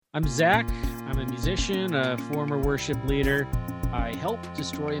I'm Zach. I'm a musician, a former worship leader. I helped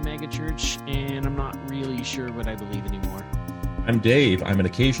destroy a megachurch, and I'm not really sure what I believe anymore. I'm Dave. I'm an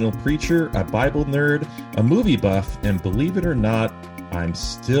occasional preacher, a Bible nerd, a movie buff, and believe it or not, I'm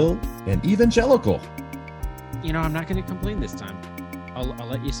still an evangelical. You know, I'm not going to complain this time. I'll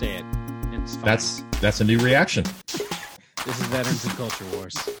let you say it. It's fine. That's a new reaction. This is Veterans and Culture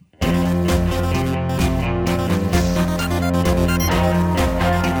Wars.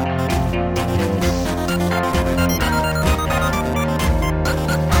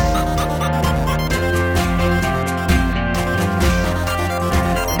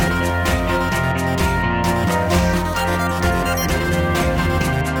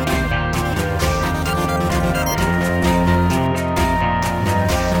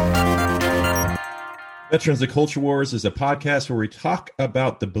 Veterans of Culture Wars is a podcast where we talk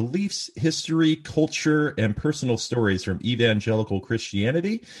about the beliefs, history, culture, and personal stories from evangelical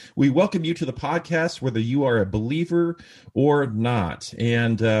Christianity. We welcome you to the podcast, whether you are a believer or not.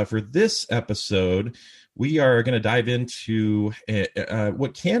 And for this episode, we are going to dive into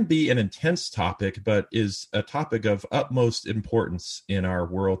what can be an intense topic, but is a topic of utmost importance in our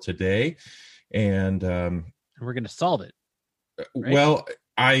world today. And we're going to solve it. Right? Well,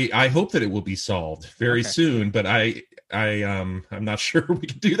 I hope that it will be solved very soon, but I'm not sure we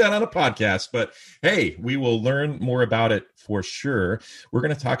can do that on a podcast, but hey, we will learn more about it for sure. We're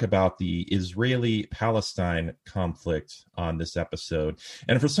going to talk about the Israeli-Palestine conflict on this episode.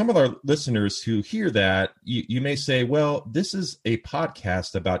 And for some of our listeners who hear that, you may say, well, this is a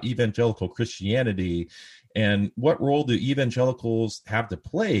podcast about evangelical Christianity. And what role do evangelicals have to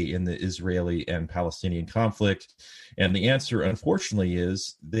play in the Israeli and Palestinian conflict? And the answer, unfortunately,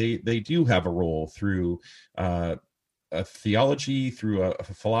 is they do have a role through a theology, through a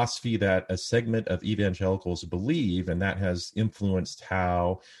philosophy that a segment of evangelicals believe, and that has influenced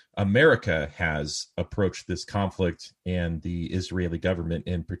how America has approached this conflict and the Israeli government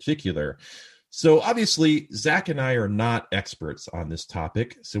in particular. So obviously, Zach and I are not experts on this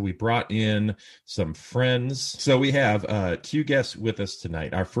topic, so we brought in some friends. So we have two guests with us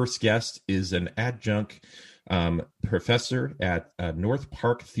tonight. Our first guest is an adjunct professor at North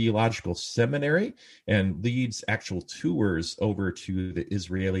Park Theological Seminary and leads actual tours over to the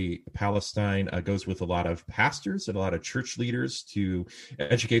Israeli-Palestine, goes with a lot of pastors and a lot of church leaders to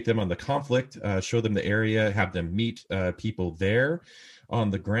educate them on the conflict, show them the area, have them meet people there on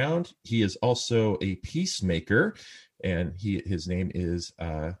the ground. He is also a peacemaker, and his name is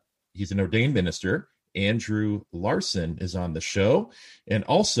he's an ordained minister. Andrew Larson is on the show, and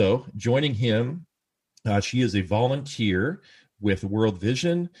also joining him, she is a volunteer with World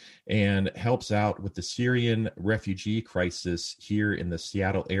Vision and helps out with the Syrian refugee crisis here in the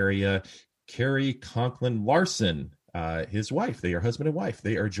Seattle area. Carrie Conklin Larson, his wife, they are husband and wife.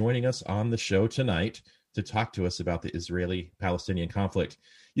 They are joining us on the show tonight to talk to us about the Israeli-Palestinian conflict.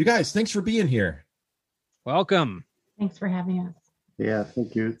 You guys, thanks for being here. Welcome. Thanks for having us. Yeah,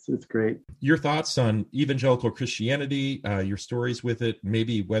 thank you. It's great. Your thoughts on evangelical Christianity, your stories with it,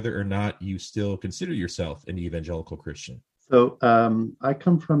 maybe whether or not you still consider yourself an evangelical Christian. So I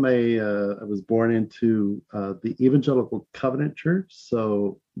come from I was born into the Evangelical Covenant Church.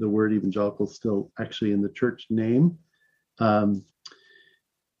 So the word evangelical is still actually in the church name.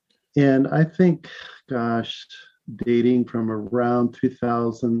 And I think, dating from around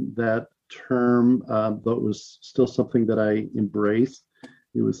 2000, that term, though it was still something that I embraced,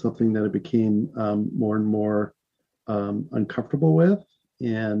 it was something that I became more and more uncomfortable with.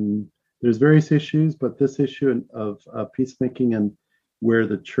 And there's various issues, but this issue of peacemaking and where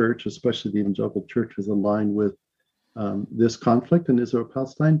the church, especially the evangelical church, is aligned with this conflict in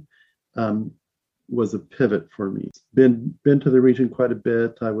Israel-Palestine, was a pivot for me. Been to the region quite a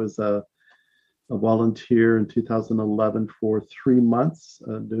bit. I was a volunteer in 2011 for 3 months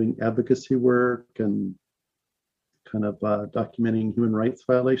doing advocacy work and kind of documenting human rights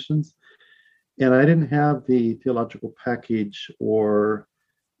violations. And I didn't have the theological package or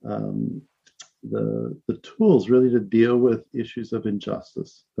the tools really to deal with issues of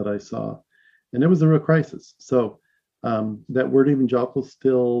injustice that I saw. And it was a real crisis. So that word evangelical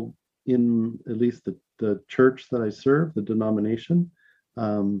still in at least the church that I serve, the denomination,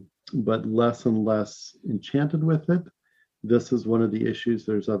 but less and less enchanted with it. This is one of the issues.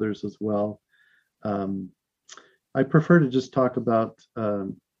 There's others as well. I prefer to just talk about,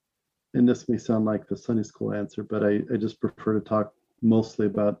 and this may sound like the Sunday school answer, but I just prefer to talk mostly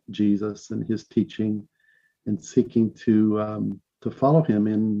about Jesus and his teaching and seeking to follow him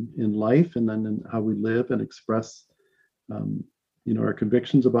in life and then in how we live and express our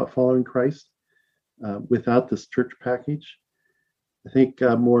convictions about following Christ without this church package. I think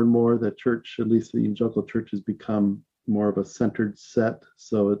more and more the church, at least the evangelical church, has become more of a centered set.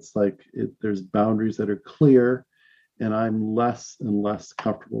 So it's like there's boundaries that are clear, and I'm less and less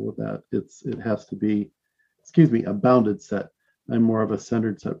comfortable with that. It has to be, a bounded set. I'm more of a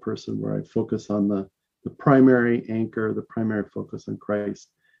centered set person where I focus on the primary anchor, the primary focus on Christ,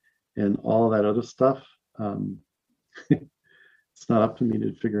 and all that other stuff. It's not up to me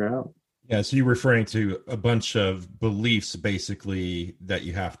to figure out. Yeah, so you're referring to a bunch of beliefs basically that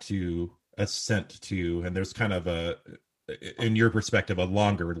you have to assent to, and there's kind of in your perspective, a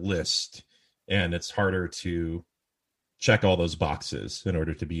longer list, and it's harder to check all those boxes in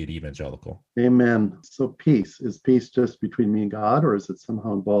order to be an evangelical. Amen. So is peace just between me and God, or is it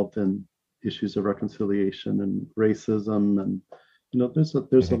somehow involved in issues of reconciliation and racism? And there's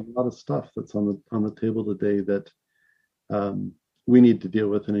a lot of stuff that's on the table today that we need to deal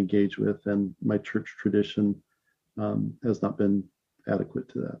with and engage with, and my church tradition has not been adequate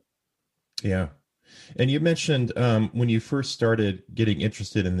to that. Yeah. And you mentioned when you first started getting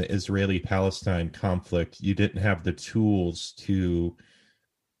interested in the Israeli-Palestine conflict, you didn't have the tools to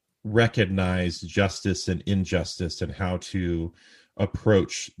recognize justice and injustice and how to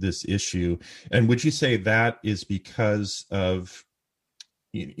approach this issue. And would you say that is because of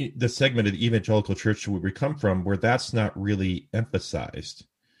the segment of the evangelical church where we come from, where that's not really emphasized?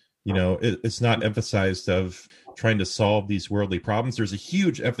 It's not emphasized of trying to solve these worldly problems. There's a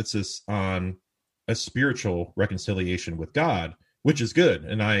huge emphasis on a spiritual reconciliation with God, which is good,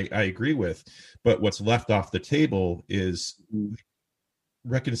 and I agree with. But what's left off the table is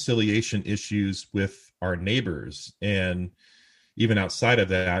reconciliation issues with our neighbors. And even outside of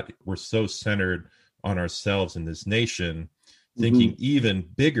that, we're so centered on ourselves in this nation, thinking even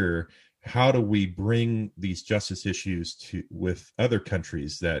bigger, how do we bring these justice issues with other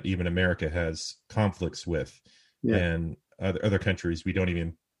countries that even America has conflicts with, and other countries we don't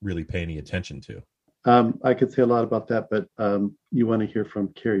even really pay any attention to? I could say a lot about that, but you want to hear from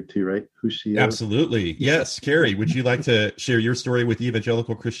Carrie too, right? Who she is? Absolutely. Yes. Carrie, would you like to share your story with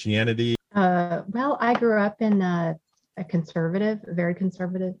evangelical Christianity? Well, I grew up in a very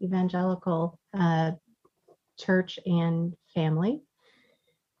conservative evangelical church and family.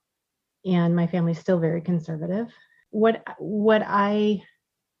 And my family's still very conservative. What I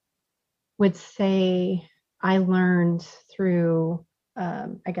would say I learned through,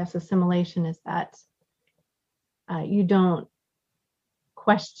 I guess, assimilation is that you don't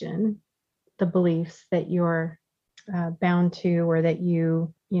question the beliefs that you're bound to, or that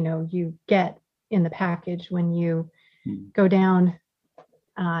you get in the package when you go down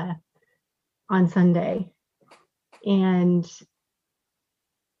on Sunday. And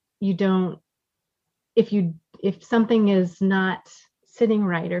you don't, if something is not sitting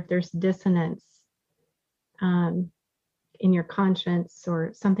right, or if there's dissonance in your conscience,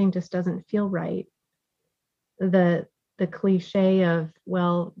 or something just doesn't feel right, the cliche of,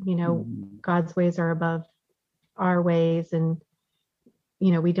 well, God's ways are above our ways, and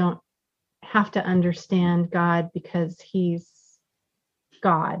we don't have to understand God because he's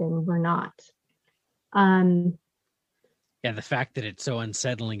God and we're not. Yeah, the fact that it's so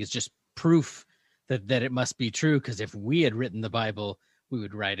unsettling is just proof that it must be true, because if we had written the Bible, we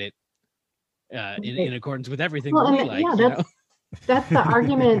would write it in accordance with everything we like. Yeah, that's the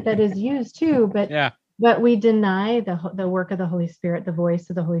argument that is used too. But we deny the work of the Holy Spirit, the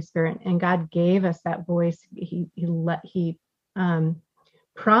voice of the Holy Spirit, and God gave us that voice. He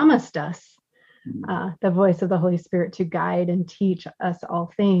promised us the voice of the Holy Spirit to guide and teach us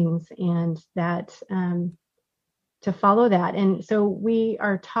all things, and that to follow that. And so we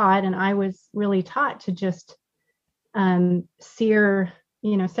are taught, and I was really taught to just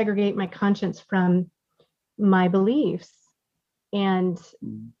segregate my conscience from my beliefs. And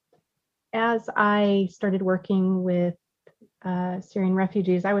as I started working with Syrian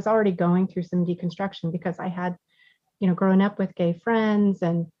refugees, I was already going through some deconstruction, because I had, grown up with gay friends,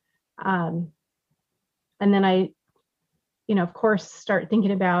 and then I, of course, start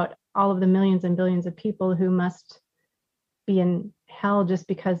thinking about all of the millions and billions of people who must be in hell just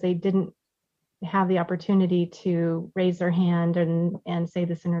because they didn't have the opportunity to raise their hand and say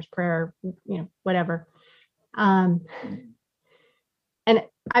the sinner's prayer, whatever. And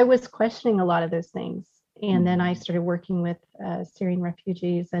I was questioning a lot of those things. And then I started working with Syrian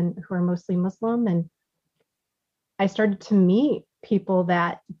refugees who are mostly Muslim. And I started to meet people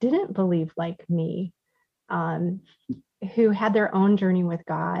that didn't believe like me, who had their own journey with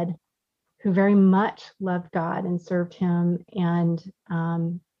God, who very much loved God and served him, and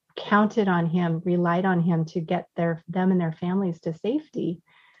counted on him, relied on him to get them and their families to safety.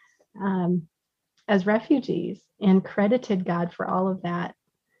 And as refugees and credited God for all of that,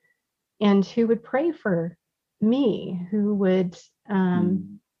 and who would pray for me, who would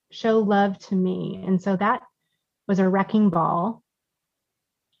show love to me. And so that was a wrecking ball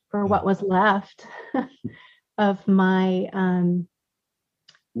for what was left of my,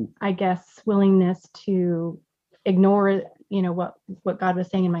 I guess, willingness to ignore, what God was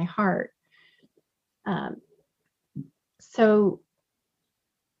saying in my heart. So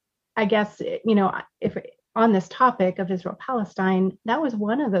I guess, if on this topic of Israel-Palestine, that was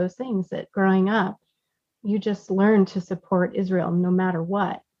one of those things that growing up, you just learned to support Israel no matter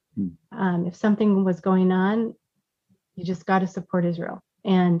what. If something was going on, you just got to support Israel.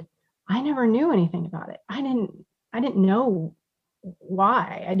 And I never knew anything about it. I didn't know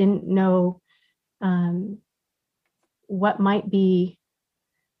why. I didn't know what might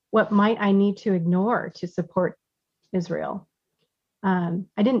I need to ignore to support Israel. I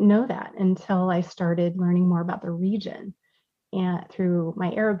didn't know that until I started learning more about the region and through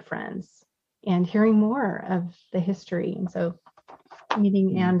my Arab friends and hearing more of the history. And so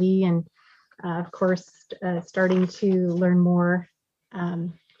meeting Andy and of course, starting to learn more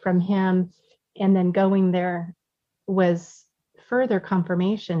from him, and then going there was further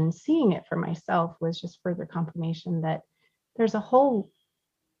confirmation, and seeing it for myself was just further confirmation that there's a whole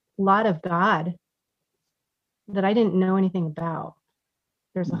lot of God that I didn't know anything about.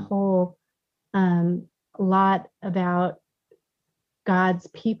 There's a whole lot about God's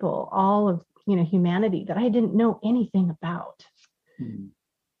people, all of humanity that I didn't know anything about.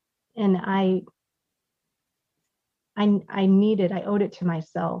 And I owed it to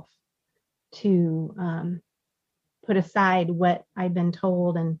myself to put aside what I'd been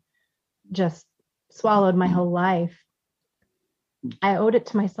told and just swallowed my whole life. I owed it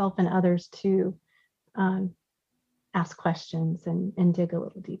to myself and others to ask questions and dig a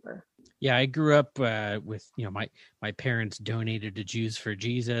little deeper. Yeah, I grew up with, my parents donated to Jews for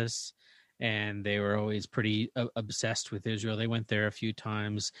Jesus, and they were always pretty obsessed with Israel. They went there a few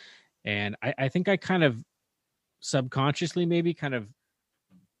times. And I think I kind of subconsciously maybe kind of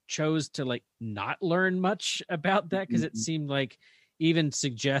chose to not learn much about that, because it seemed like even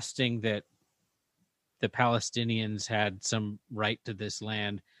suggesting that the Palestinians had some right to this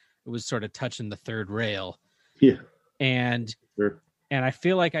land, it was sort of touching the third rail. Yeah. And and I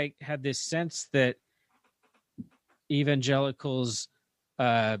feel like I had this sense that evangelicals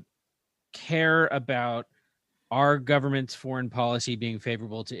care about our government's foreign policy being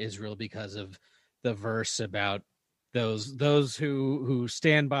favorable to Israel because of the verse about those who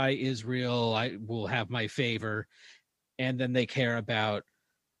stand by Israel, I will have my favor. And then they care about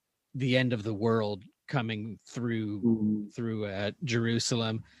the end of the world coming through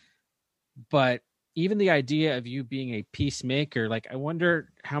Jerusalem. But even the idea of you being a peacemaker, I wonder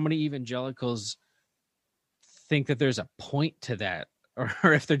how many evangelicals think that there's a point to that,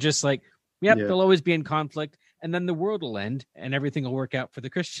 or if they're just they'll always be in conflict, and then the world will end and everything will work out for the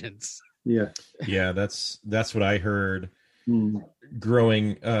Christians. Yeah, that's what I heard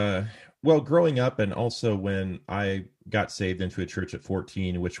growing up, and also when I got saved into a church at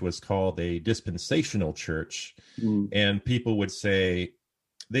 14, which was called a dispensational church. And people would say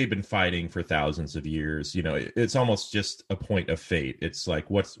they've been fighting for thousands of years. It's almost just a point of fate. It's like,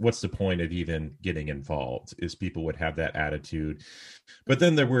 what's the point of even getting involved? Is people would have that attitude. But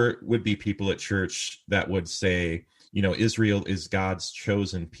then there would be people at church that would say, Israel is God's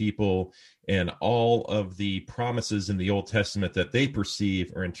chosen people, and all of the promises in the Old Testament that they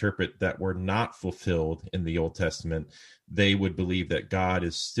perceive or interpret that were not fulfilled in the Old Testament, they would believe that God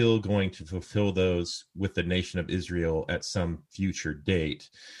is still going to fulfill those with the nation of Israel at some future date.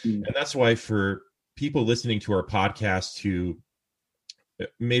 And that's why for people listening to our podcast who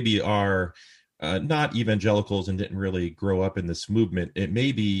maybe are not evangelicals and didn't really grow up in this movement, it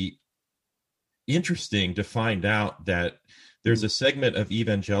may be interesting to find out that there's a segment of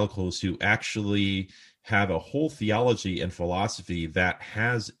evangelicals who actually have a whole theology and philosophy that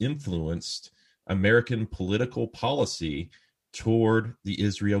has influenced American political policy toward the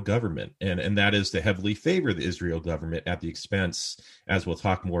Israel government. And that is to heavily favor the Israel government at the expense, as we'll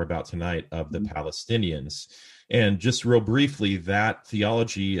talk more about tonight, of the Palestinians. And just real briefly, that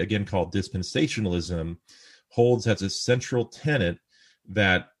theology, again called dispensationalism, holds as a central tenet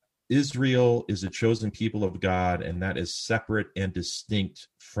that Israel is a chosen people of God, and that is separate and distinct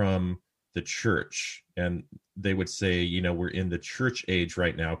from the church. And they would say, we're in the church age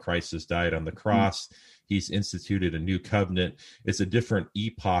right now. Christ has died on the cross. He's instituted a new covenant. It's a different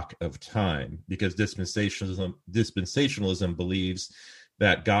epoch of time, because dispensationalism believes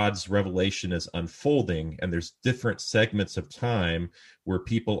that God's revelation is unfolding, and there's different segments of time where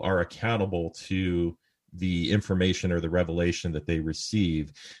people are accountable to the information or the revelation that they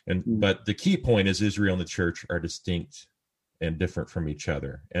receive. But the key point is Israel and the church are distinct and different from each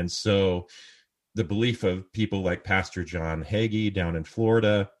other. And so the belief of people like Pastor John Hagee down in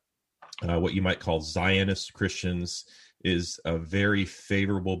Florida, what you might call Zionist Christians, is a very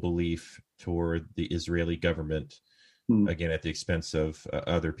favorable belief toward the Israeli government, again, at the expense of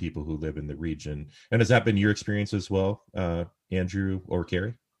other people who live in the region. And has that been your experience as well, Andrew or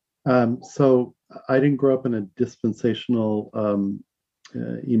Carrie? So I didn't grow up in a dispensational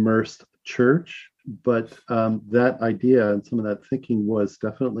immersed church, but that idea and some of that thinking was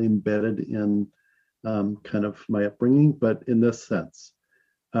definitely embedded in kind of my upbringing. But in this sense,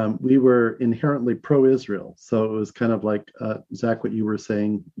 we were inherently pro-Israel. So it was kind of like, Zach, what you were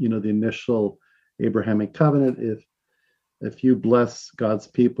saying, the initial Abrahamic covenant, if you bless God's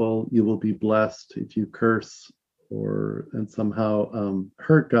people, you will be blessed. If you curse and somehow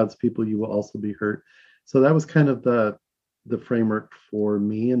hurt God's people, you will also be hurt. So that was kind of the framework for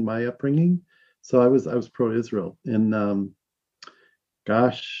me and my upbringing. So I was pro-Israel, and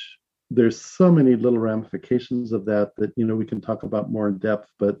gosh, there's so many little ramifications of that we can talk about more in depth.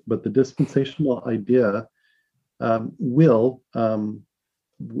 But the dispensational idea will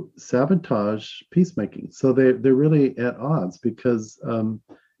sabotage peacemaking. So they're really at odds, because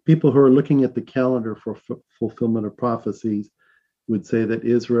people who are looking at the calendar for fulfillment of prophecies would say that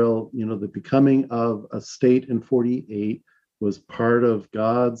Israel, the becoming of a state in 48 was part of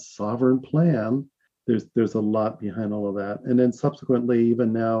God's sovereign plan. There's a lot behind all of that. And then subsequently,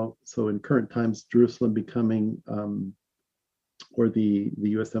 even now, so in current times, Jerusalem becoming, or the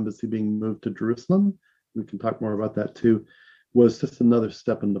U.S. Embassy being moved to Jerusalem, we can talk more about that too, was just another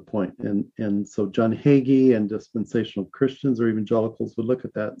step in the point. And so John Hagee and dispensational Christians or evangelicals would look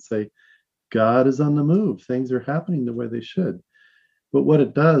at that and say, God is on the move. Things are happening the way they should. But what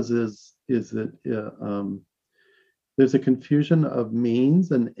it does is that there's a confusion of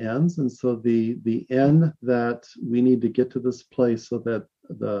means and ends. And so the end that we need to get to this place so that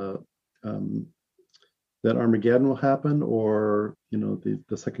that Armageddon will happen, or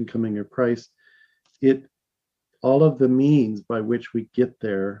the second coming of Christ, all of the means by which we get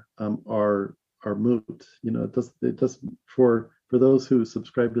there are moot. It doesn't for those who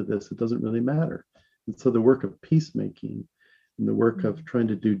subscribe to this, it doesn't really matter. And so the work of peacemaking and the work of trying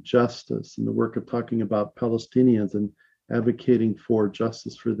to do justice and the work of talking about Palestinians and advocating for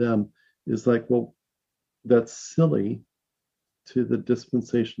justice for them is like, well, that's silly to the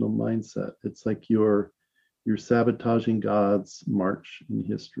dispensational mindset. It's like you're sabotaging God's march in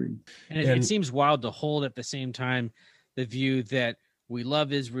history. And it seems wild to hold at the same time the view that we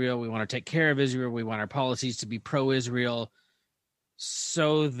love Israel, we want to take care of Israel, we want our policies to be pro-Israel,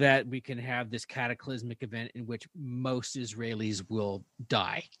 so that we can have this cataclysmic event in which most Israelis will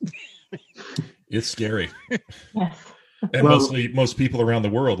die. It's scary. Yes. And most people around the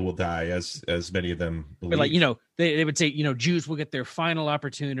world will die, as many of them believe. But they would say, Jews will get their final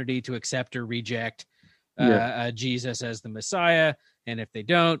opportunity to accept or reject Jesus as the Messiah, and if they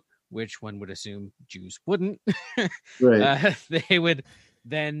don't, which one would assume Jews wouldn't, right? They would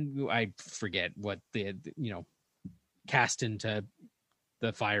then, I forget what cast into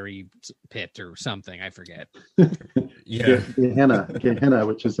the fiery pit or something. I forget. Gehenna,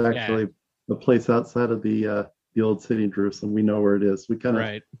 which is actually the place outside of the old city of Jerusalem. We know where it is. We kind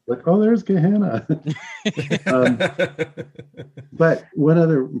of like, oh, there's Gehenna. But one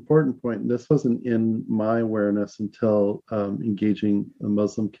other important point, and this wasn't in my awareness until engaging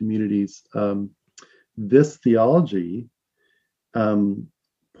Muslim communities, this theology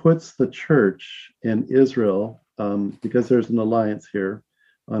puts the church and Israel, because there's an alliance here,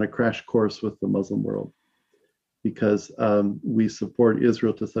 on a crash course with the Muslim world, because we support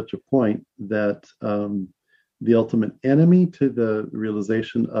Israel to such a point that the ultimate enemy to the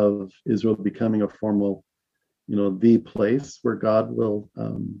realization of Israel becoming a formal, the place where God will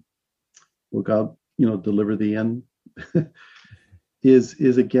deliver the end,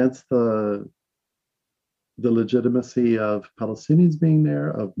 is against the legitimacy of Palestinians being there,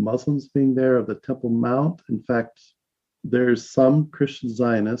 of Muslims being there, of the Temple Mount. In fact, there's some Christian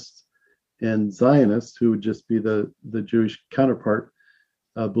Zionists and Zionists who would just be the Jewish counterpart,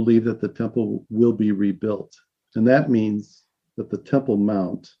 believe that the temple will be rebuilt. And that means that the Temple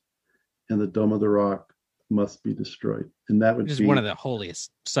Mount and the Dome of the Rock must be destroyed. And that would be one of the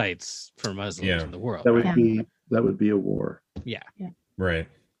holiest sites for Muslims in the world. That would be a war. Yeah. Right.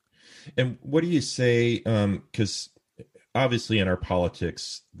 And what do you say? Because obviously in our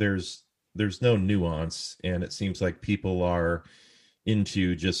politics, there's no nuance, and it seems like people are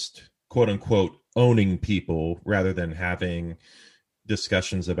into just quote unquote owning people rather than having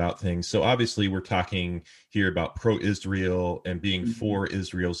discussions about things. So obviously we're talking here about pro-Israel and being for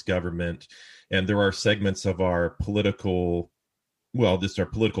Israel's government. And there are segments of our political, well, this is our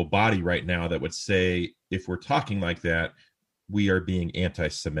political body right now that would say, if we're talking like that, we are being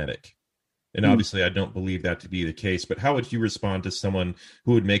anti-Semitic. And obviously I don't believe that to be the case, but how would you respond to someone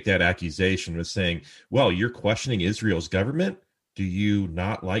who would make that accusation with saying, well, you're questioning Israel's government? Do you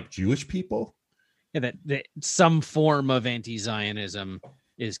not like Jewish people? Yeah, that some form of anti-Zionism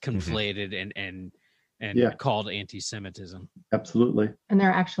is conflated and called anti-Semitism. Absolutely. And there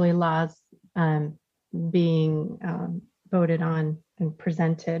are actually laws being voted on and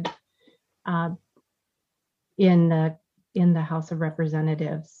presented in the House of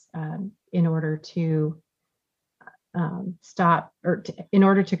Representatives in order to stop, or in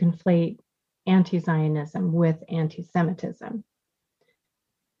order to conflate anti-Zionism with anti-Semitism.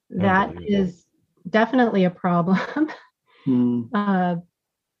 That is definitely a problem.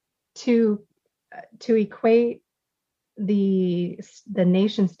 To equate the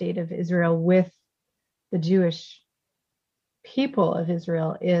nation state of Israel with the Jewish people of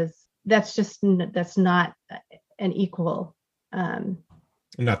Israel that's not an equal.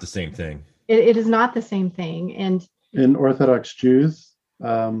 Not the same thing. It is not the same thing, and Orthodox Jews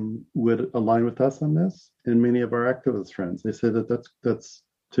would align with us on this, and many of our activist friends. They say that that's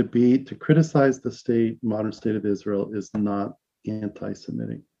to criticize the modern state of Israel is not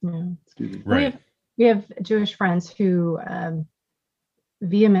anti-Semitic. Yeah. Excuse me. Right. We have Jewish friends who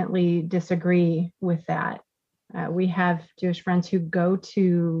vehemently disagree with that. We have Jewish friends who go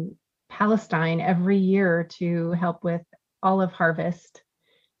to Palestine every year to help with olive harvest,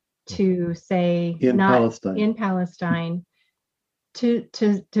 to say In Palestine,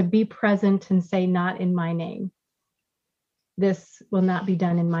 to be present and say, not in my name. This will not be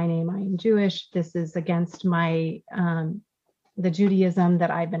done in my name. I am Jewish. This is against my the Judaism that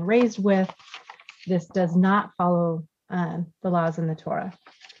I've been raised with. This does not follow the laws in the Torah.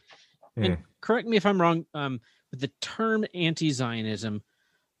 And correct me if I'm wrong, but the term anti-Zionism,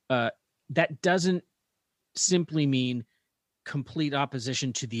 that doesn't simply mean complete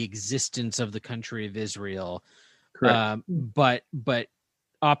opposition to the existence of the country of Israel, but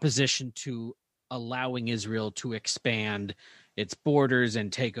opposition to allowing Israel to expand its borders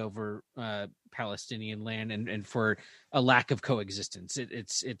and take over Palestinian land, and for a lack of coexistence.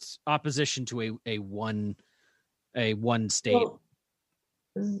 It's opposition to a one state. Well,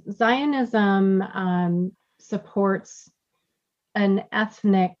 Zionism supports an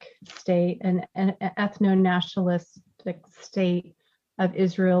ethnic state, an ethno-nationalistic state of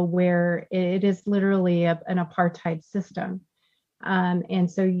Israel, where it is literally an apartheid system.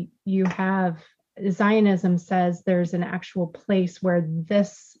 And so you have, Zionism says there's an actual place where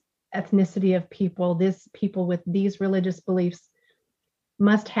this ethnicity of people, this people with these religious beliefs,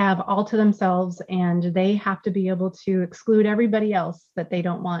 must have all to themselves, and they have to be able to exclude everybody else that they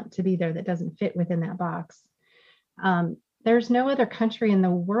don't want to be there, that doesn't fit within that box. There's no other country in the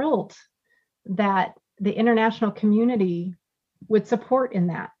world that the international community would support in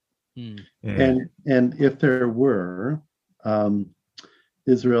that. And if there were,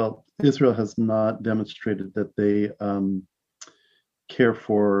 Israel has not demonstrated that they care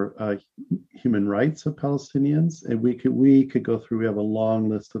for human rights of Palestinians. And we could go through, we have a long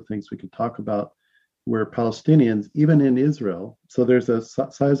list of things we could talk about where Palestinians, even in Israel, so there's a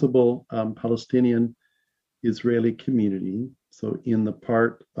sizable Palestinian Israeli community. So in the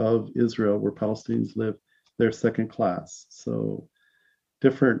part of Israel where Palestinians live, they're second class. So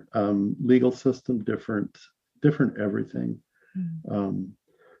different legal system, different everything.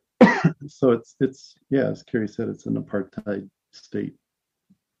 So it's as Carrie said, it's an apartheid state.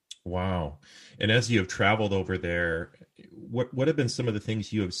 Wow. And as you have traveled over there, what have been some of the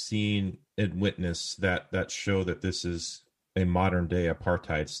things you have seen and witnessed that show that this is a modern day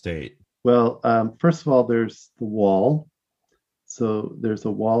apartheid state? Well, first of all, there's the wall. So there's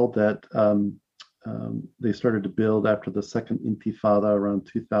a wall that they started to build after the second Intifada around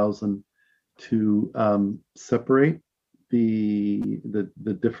 2000 to separate the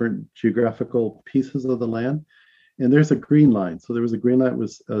different geographical pieces of the land. And there's a green line. So there was a green line that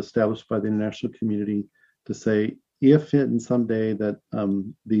was established by the international community to say, if in someday that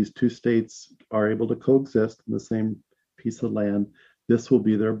these two states are able to coexist in the same piece of land, this will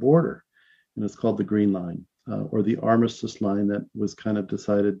be their border. And it's called the Green Line, or the Armistice Line, that was kind of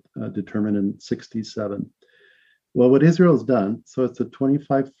determined in 1967. Well, what Israel's done, so it's a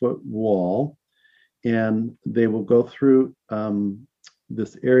 25-foot wall, and they will go through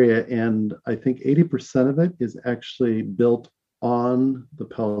this area, and I think 80% of it is actually built on the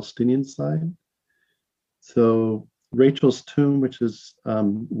Palestinian side. So Rachel's tomb, which is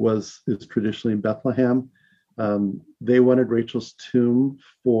traditionally in Bethlehem, they wanted Rachel's tomb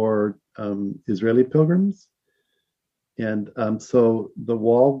for Israeli pilgrims. And so the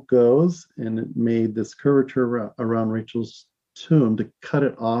wall goes, and it made this curvature around Rachel's tomb to cut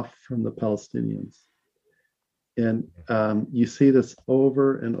it off from the Palestinians. And you see this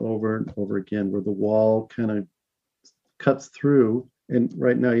over and over and over again, where the wall kind of cuts through. And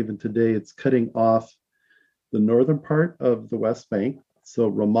right now, even today, it's cutting off the northern part of the West Bank.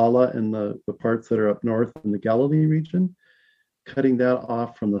 So Ramallah and the parts that are up north in the Galilee region, cutting that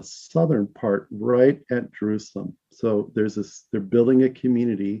off from the southern part right at Jerusalem. So they're building a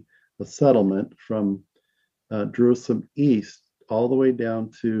community, a settlement from Jerusalem east all the way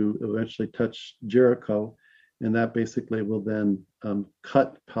down to eventually touch Jericho. And that basically will then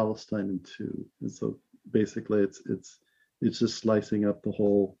cut Palestine in two. And so basically it's just slicing up the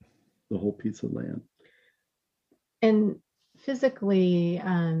whole piece of land. And physically,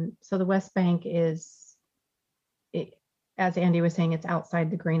 so the West Bank is, as Andy was saying, it's outside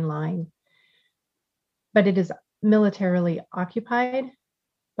the Green Line, but it is militarily occupied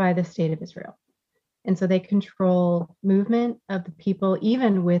by the state of Israel. And so they control movement of the people,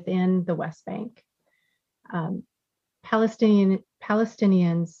 even within the West Bank. Palestinians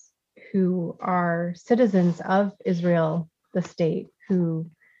who are citizens of Israel, the state, who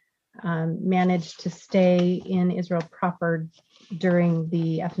managed to stay in Israel proper during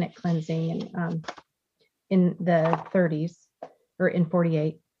the ethnic cleansing in the 30s or in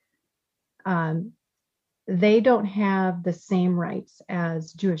 48. They don't have the same rights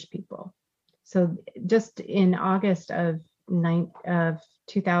as Jewish people. So just in August of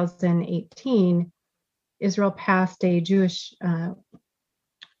 2018, Israel passed a Jewish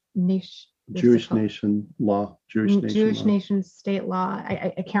nation law. Jewish nation state law.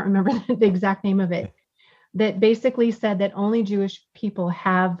 I can't remember the exact name of it. That basically said that only Jewish people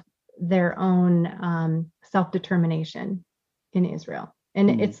have their own self-determination in Israel,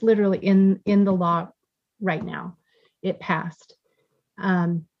 and it's literally in the law right now. It passed.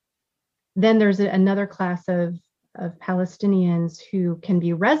 Then there's another class of Palestinians who can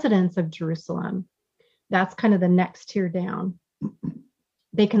be residents of Jerusalem. That's kind of the next tier down.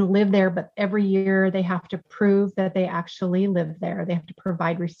 They can live there, but every year they have to prove that they actually live there. They have to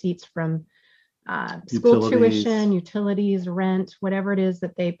provide receipts from school tuition, utilities, rent, whatever it is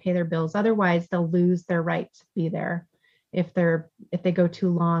that they pay their bills. Otherwise, they'll lose their right to be there if they go too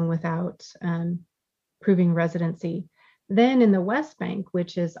long without proving residency. Then in the West Bank,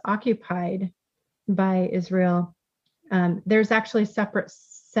 which is occupied by Israel, there's actually a separate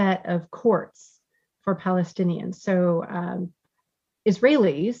set of courts for Palestinians. So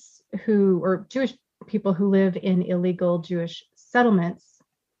Israelis or Jewish people who live in illegal Jewish settlements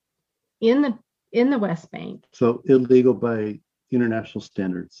in the West Bank. So illegal by international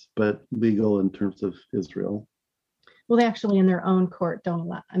standards, but legal in terms of Israel. Well, they actually in their own court don't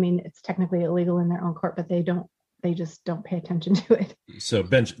allow. I mean, it's technically illegal in their own court, but they just don't pay attention to it. So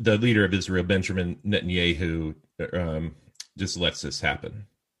the leader of Israel, Benjamin Netanyahu, just lets this happen.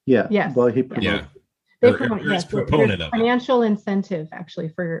 Yeah. Yes. Well, he promotes. Yeah. Yes, proponent there's of financial incentive actually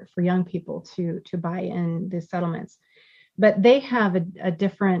for young people to buy in the settlements, but they have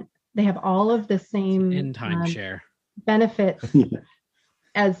they have all of the same in timeshare benefits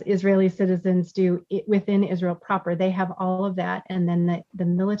as Israeli citizens do within Israel proper. They have all of that, and then the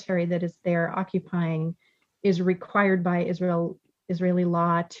military that is there occupying is required by Israeli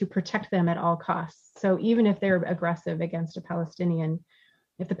law to protect them at all costs. So even if they're aggressive against a Palestinian,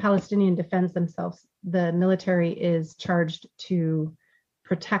 if the Palestinian defends themselves, the military is charged to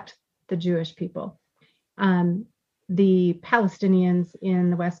protect the Jewish people. The Palestinians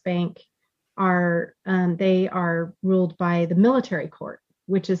in the West Bank are ruled by the military court,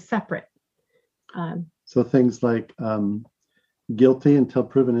 which is separate. So things like guilty until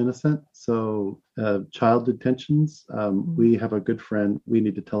proven innocent. So child detentions. We have a good friend. We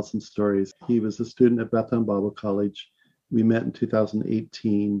need to tell some stories. He was a student at Bethlehem Bible College. We met in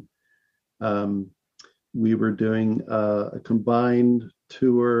 2018. We were doing a combined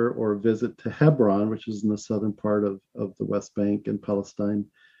tour or visit to Hebron, which is in the southern part of the West Bank in Palestine,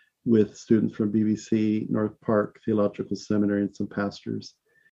 with students from BBC, North Park Theological Seminary, and some pastors.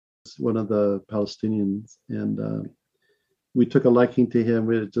 One of the Palestinians, and we took a liking to him.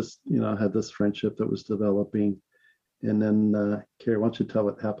 We had just, had this friendship that was developing. And then, Carrie, why don't you tell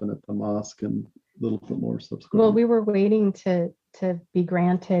what happened at the mosque and a little bit more subsequently? Well, we were waiting to be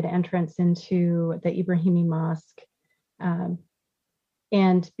granted entrance into the Ibrahimi Mosque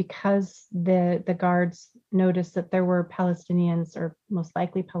And because the guards noticed that there were Palestinians, or most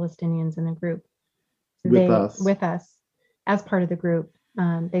likely Palestinians, in the group, with us as part of the group,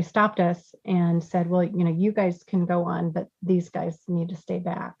 they stopped us and said, well, you guys can go on, but these guys need to stay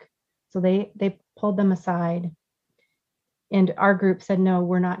back. So they pulled them aside, and our group said, no,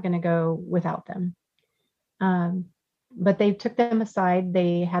 we're not going to go without them. But they took them aside.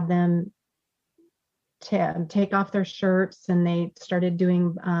 They had them take off their shirts, and they started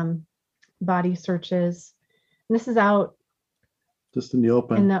doing body searches. And this is out just in the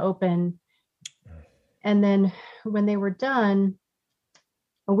open. And then when they were done,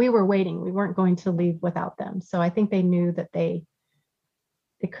 we were waiting. We weren't going to leave without them. So I think they knew that they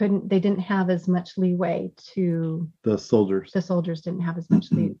didn't have as much leeway to, the soldiers didn't have as much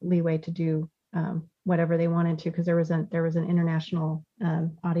leeway to do whatever they wanted to, because there was an international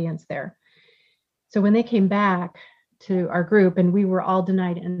audience there. So when they came back to our group, and we were all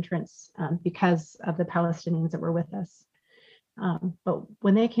denied entrance because of the Palestinians that were with us. But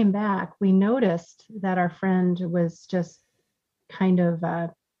when they came back, we noticed that our friend was just kind of,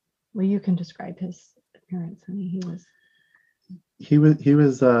 well, you can describe his appearance. I mean, he was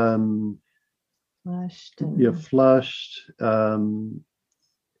flushed. Flushed.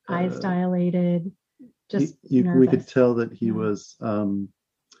 Eyes dilated. Just we could tell that he was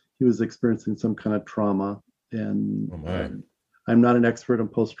experiencing some kind of trauma. And I'm not an expert on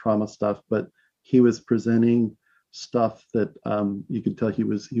post-trauma stuff, but he was presenting stuff that you could tell he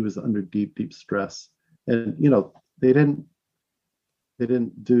was under deep stress. And they didn't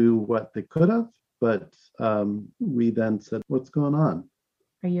do what they could have, but we then said, what's going on?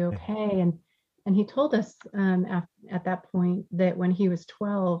 Are you okay? And he told us at that point that when he was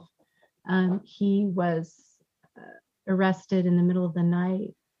 12, he was arrested in the middle of the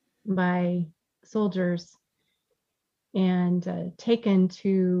night by soldiers and taken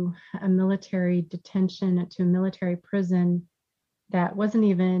to a military detention, to a military prison that wasn't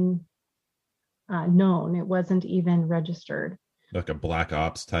even known. It wasn't even registered. Like a black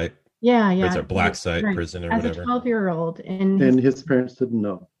ops type. Yeah. It's a black site prison or as whatever. As a 12-year-old, and his parents didn't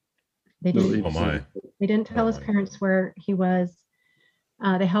know. They didn't. They didn't tell his parents where he was.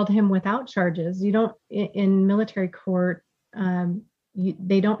 They held him without charges. You don't in military court.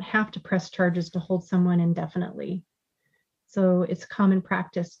 They don't have to press charges to hold someone indefinitely. So it's common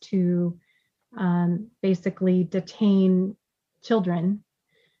practice to basically detain children.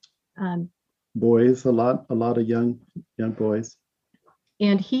 Boys, a lot of young boys.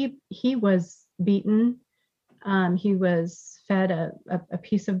 And he was beaten. He was fed a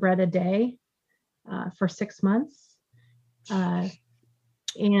piece of bread a day for 6 months.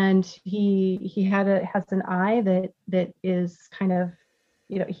 And he has an eye that is kind of,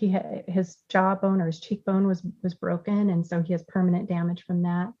 his jawbone or his cheekbone was broken, and so he has permanent damage from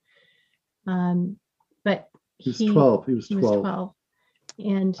that. But he was 12. He was 12.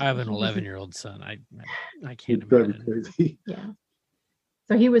 And I have an 11-year-old son. I can't imagine. Crazy. Yeah.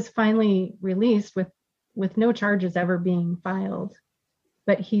 So he was finally released with no charges ever being filed,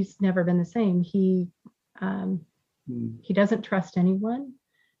 but he's never been the same. He doesn't trust anyone.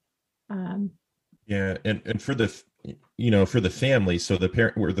 Yeah, and for the family, so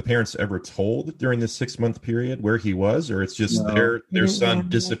were the parents ever told during this 6-month period where he was, or it's just their son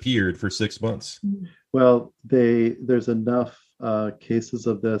disappeared for 6 months? Well, there's enough cases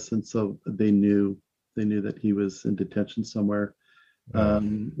of this, and so they knew that he was in detention somewhere,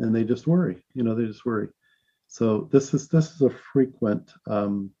 and they just worry. They just worry. So this is a frequent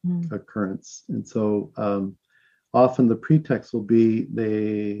occurrence, and so often the pretext will be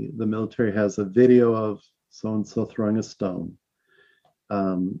the military has a video of so and so throwing a stone,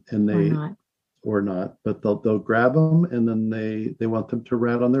 and they or not, but they'll grab them, and then they want them to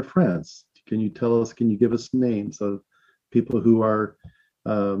rat on their friends. Can you tell us? Can you give us names of people who are,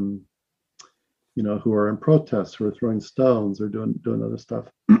 who are in protests, who are throwing stones or doing other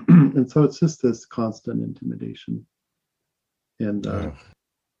stuff? And so it's just this constant intimidation. And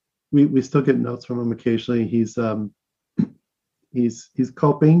we still get notes from him occasionally. He's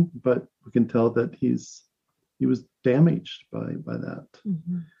coping, but we can tell that he was damaged by that.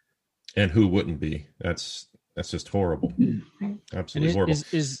 Mm-hmm. And who wouldn't be? That's just horrible. Absolutely horrible.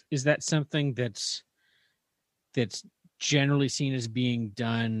 Is that something that's generally seen as being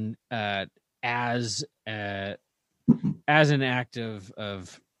done as an act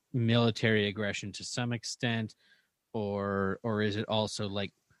of military aggression to some extent, or is it also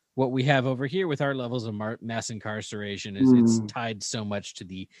like what we have over here with our levels of mass incarceration is it's tied so much to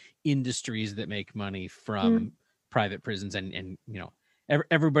the industries that make money from private prisons and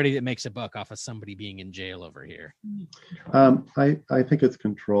everybody that makes a buck off of somebody being in jail over here. I think it's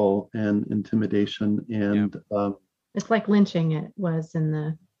control and intimidation, and it's like lynching it was in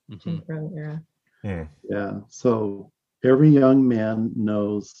the Jim Mhm. Crow era. yeah. So every young man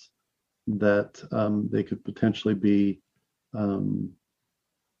knows that they could potentially be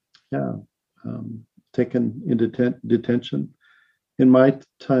taken into detention. In my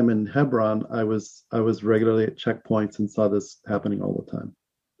time in Hebron, I was regularly at checkpoints and saw this happening all the time.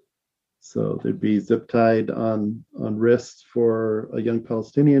 So there'd be zip tied on wrists for a young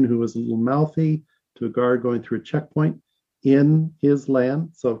Palestinian who was a little mouthy to a guard going through a checkpoint in his land.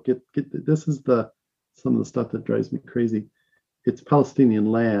 So get this is some of the stuff that drives me crazy. It's Palestinian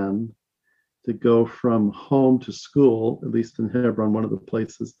land. To go from home to school, at least in Hebron, one of the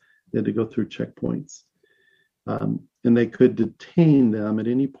places, they had to go through checkpoints. And they could detain them at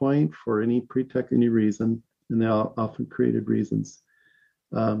any point for any pretext, any reason, and they often created reasons.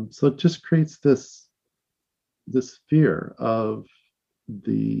 So it just creates this fear of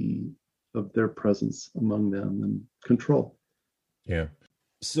their presence among them and control. Yeah.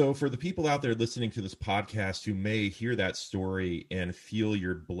 So for the people out there listening to this podcast who may hear that story and feel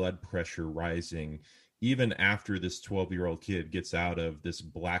your blood pressure rising, even after this 12-year-old kid gets out of this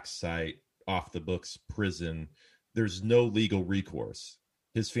black site off the books prison, there's no legal recourse.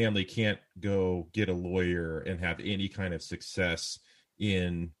 His family can't go get a lawyer and have any kind of success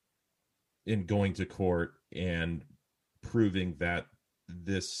in going to court and proving that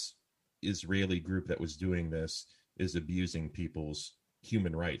this Israeli group that was doing this is abusing people's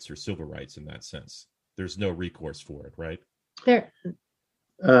human rights or civil rights in that sense. There's no recourse for it, right? There.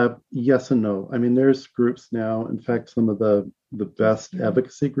 Yes and no. I mean, there's groups now. In fact, some of the best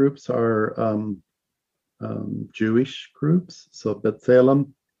advocacy groups are Jewish groups. So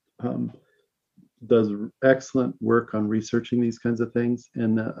B'Tselem does excellent work on researching these kinds of things,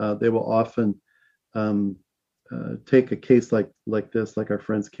 and they will often take a case like this, like our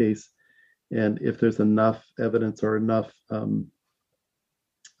friend's case, and if there's enough evidence or enough, I'm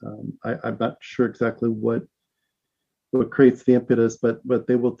not sure exactly what creates the impetus, but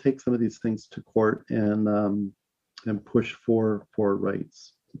they will take some of these things to court and push for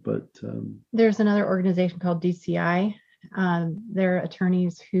rights. But there's another organization called DCI. They're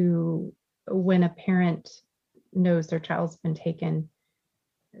attorneys who, when a parent knows their child's been taken,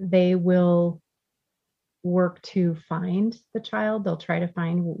 they will work to find the child. They'll try to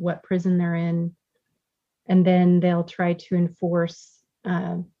find what prison they're in, and then they'll try to enforce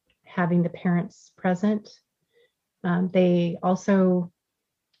having the parents present. They also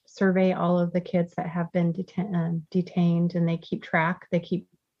survey all of the kids that have been detained, and they keep track. They keep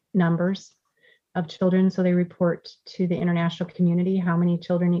numbers of children, so they report to the international community how many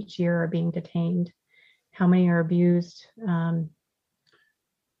children each year are being detained, how many are abused.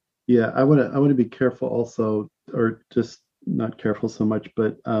 Yeah, I want to be careful also, or just not careful so much,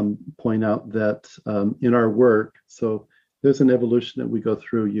 but point out that in our work, so there's an evolution that we go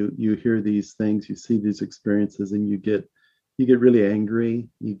through. You hear these things, you see these experiences, and you get really angry.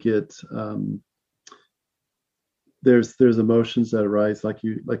 You get there's emotions that arise, like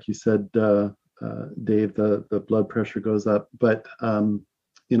you said, Dave. The blood pressure goes up. But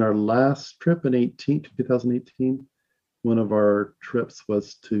in our last trip in 2018, one of our trips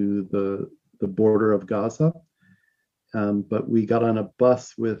was to the border of Gaza. But we got on a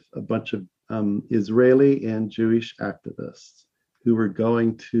bus with a bunch of Israeli and Jewish activists who were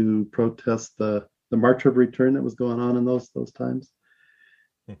going to protest the March of Return that was going on in those times.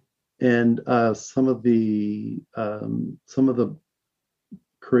 And some of the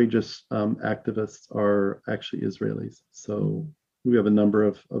courageous activists are actually Israelis. So we have a number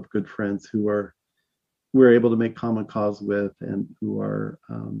of good friends who we're able to make common cause with, and who are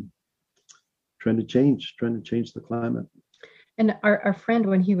trying to change the climate. And our friend,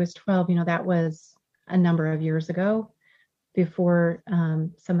 when he was 12, that was a number of years ago, before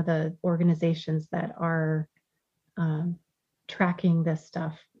some of the organizations that are tracking this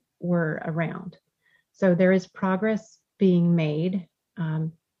stuff were around. So there is progress being made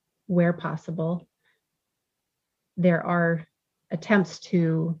where possible. There are attempts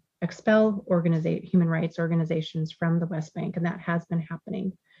to expel human rights organizations from the West Bank, and that has been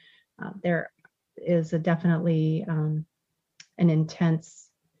happening. There is definitely an intense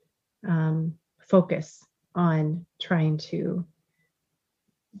focus on trying to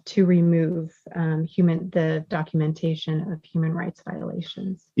remove the documentation of human rights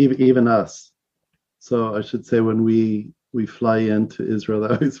violations. Even us. So I should say, when we fly into Israel,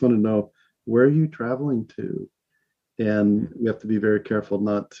 I always want to know, where are you traveling to? And we have to be very careful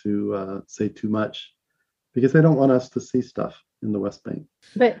not to say too much, because they don't want us to see stuff. in the West Bank.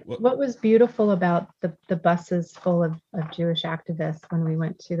 But what was beautiful about the buses full of Jewish activists when we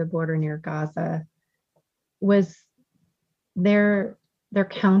went to the border near Gaza was their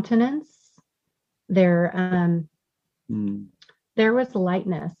countenance, there was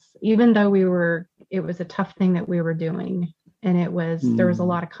lightness, even though it was a tough thing that we were doing, and there was a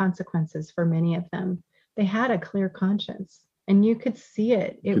lot of consequences for many of them. They had a clear conscience, and you could see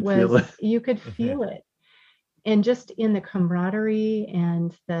it. You could feel it. And just in the camaraderie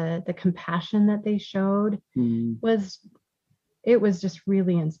and the compassion that they showed was just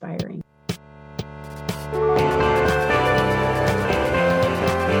really inspiring.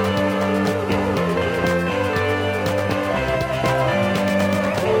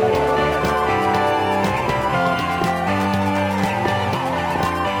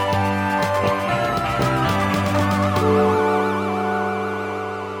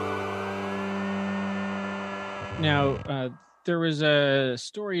 There was a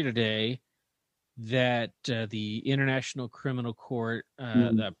story today that the International Criminal Court,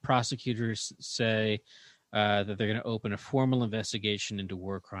 the prosecutors say that they're going to open a formal investigation into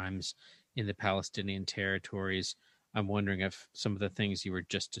war crimes in the Palestinian territories. I'm wondering if some of the things you were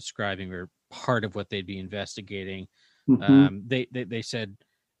just describing were part of what they'd be investigating. They said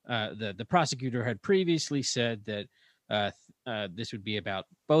the prosecutor had previously said that this would be about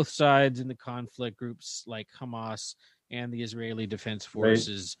both sides in the conflict, groups like Hamas and the Israeli Defense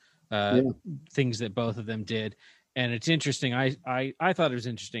Forces, things that both of them did. And it's interesting. I thought it was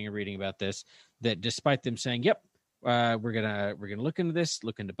interesting in reading about this, that despite them saying, "Yep, we're gonna look into this,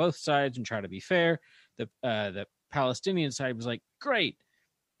 look into both sides, and try to be fair," the Palestinian side was like, "Great,"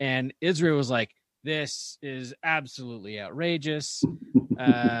 and Israel was like, "This is absolutely outrageous."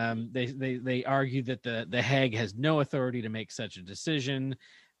 They argued that the Hague has no authority to make such a decision,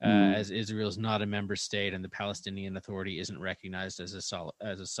 as Israel is not a member state and the Palestinian Authority isn't recognized as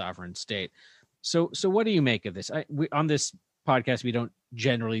a sovereign state. So what do you make of this? On this podcast, we don't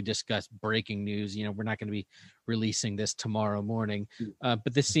generally discuss breaking news. We're not going to be releasing this tomorrow morning,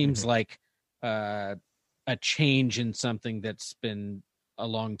 but this seems like a change in something that's been a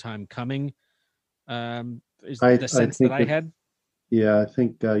long time coming. Is the sense that I had? Yeah, I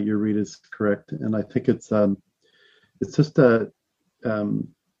think your read is correct, and I think it's just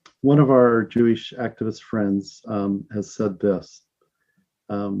one of our Jewish activist friends has said this.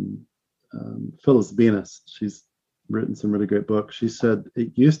 Phyllis Benes, she's written some really great books. She said,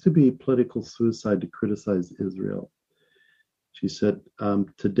 it used to be political suicide to criticize Israel. She said,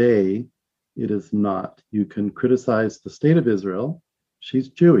 today it is not. You can criticize the state of Israel. She's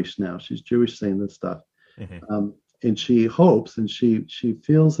Jewish now. She's Jewish saying this stuff. And she hopes and she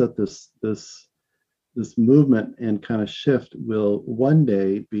feels that this movement and kind of shift will one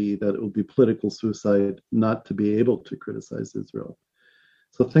day be that it will be political suicide not to be able to criticize Israel.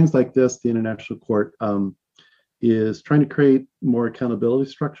 So things like this, the International Court is trying to create more accountability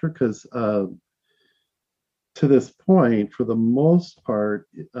structure because to this point, for the most part,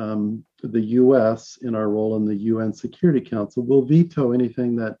 the U.S. in our role in the UN Security Council will veto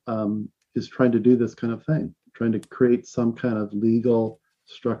anything that is trying to do this kind of thing, trying to create some kind of legal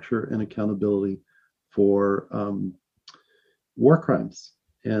structure and accountability for war crimes.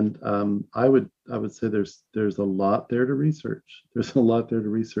 And I would say there's a lot there to research. There's a lot there to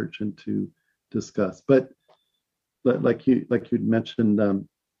research and to discuss. But like you mentioned,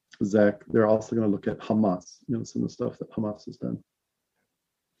 Zach, they're also going to look at Hamas. Some of the stuff that Hamas has done.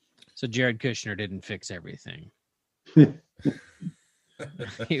 So Jared Kushner didn't fix everything. Yeah.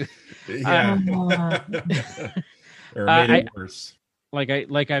 Or made it worse.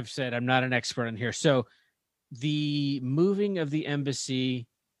 Like I've said, I'm not an expert on here. So the moving of the embassy,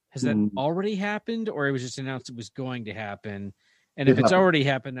 has that already happened, or it was just announced it was going to happen? And if it's already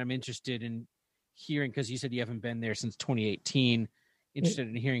happened, I'm interested in hearing, because you said you haven't been there since 2018. Interested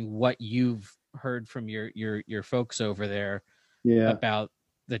in hearing what you've heard from your folks over there about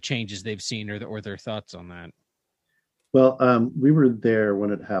the changes they've seen or their thoughts on that. Well, we were there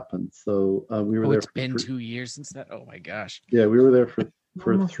when it happened, so we were there. It's been 2 years since that. Oh my gosh! Yeah, we were there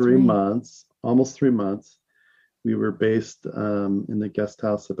for 3 months, almost 3 months. We were based in the guest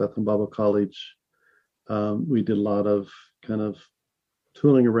house at Beth and Bible College. We did a lot of kind of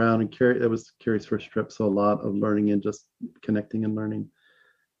tooling around, and that was Carrie's first trip, so a lot of learning and just connecting and learning.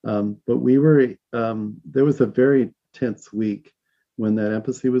 But we were there was a very tense week when that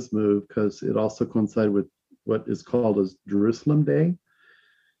embassy was moved, because it also coincided with what is called as Jerusalem Day.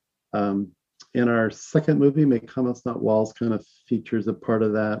 In our second movie, Make Hamas Not Walls, kind of features a part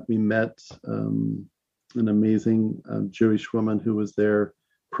of that. We met an amazing Jewish woman who was there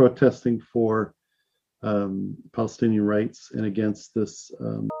protesting for Palestinian rights and against this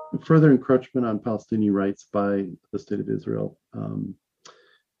further encroachment on Palestinian rights by the state of Israel.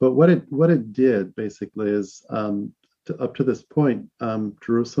 But what it did basically is up to this point,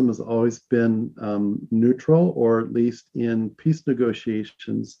 Jerusalem has always been neutral, or at least in peace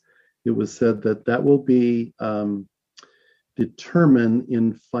negotiations, it was said that will be determined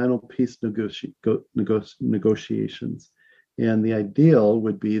in final peace negotiations. And the ideal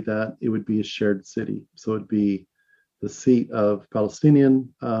would be that it would be a shared city. So it'd be the seat of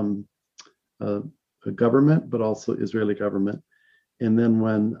Palestinian government, but also Israeli government. And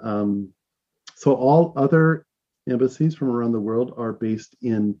then so all other embassies from around the world are based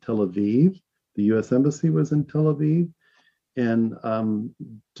in Tel Aviv. The U.S. Embassy was in Tel Aviv. And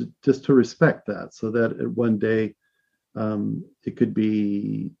just to respect that, so that one day it could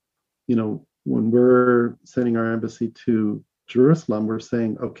be, when we're sending our embassy to Jerusalem, we're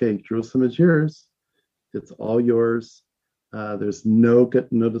saying, okay, Jerusalem is yours. It's all yours. There's no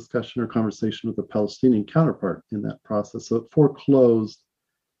discussion or conversation with the Palestinian counterpart in that process. So it foreclosed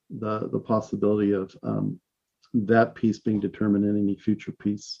the possibility of that peace being determined in any future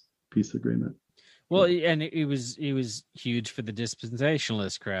peace agreement. Well, and it was huge for the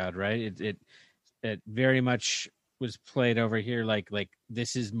dispensationalist crowd, right? It very much was played over here like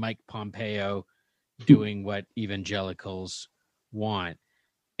this is Mike Pompeo doing what evangelicals want.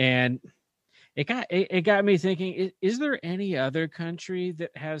 And it got me thinking, is there any other country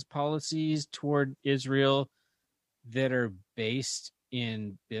that has policies toward Israel that are based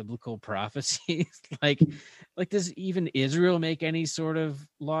in biblical prophecies? like does even Israel make any sort of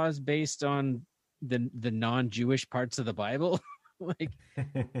laws based on the non-Jewish parts of the Bible?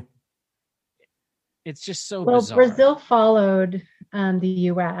 It's just so bizarre. Brazil followed the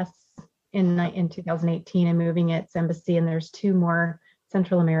U.S. in 2018 and moving its embassy, and there's 2 more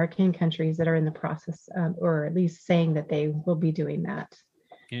Central American countries that are in the process, or at least saying that they will be doing that.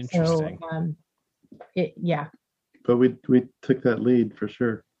 Interesting. So, But we took that lead for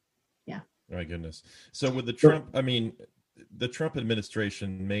sure. Yeah. My goodness. So with the Trump, the Trump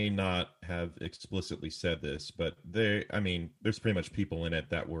administration may not have explicitly said this, but there's pretty much people in it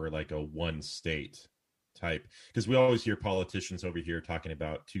that were like a one state type, because we always hear politicians over here talking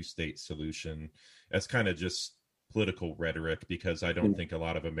about 2-state solution. That's kind of just political rhetoric, because I don't think a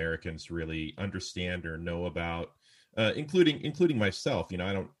lot of Americans really understand or know about, including myself.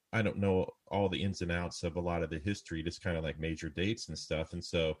 I don't know all the ins and outs of a lot of the history, just kind of like major dates and stuff. And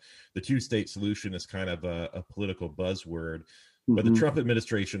so the 2-state solution is kind of a political buzzword, but the Trump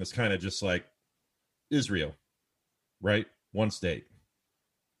administration is kind of just like Israel, right? One state.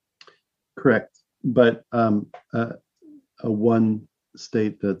 Correct. But a one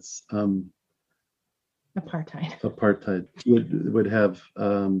state that's apartheid would have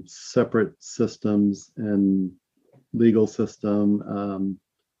separate systems and legal system,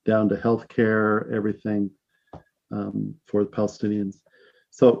 down to healthcare, everything for the Palestinians.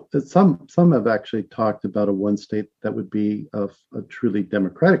 So some have actually talked about a one state that would be a truly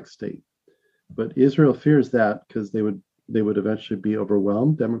democratic state, but Israel fears that because they would eventually be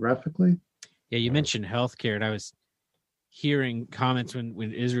overwhelmed demographically. Yeah, you mentioned healthcare, and I was hearing comments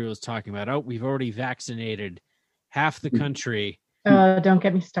when Israel was talking about, we've already vaccinated half the country. Don't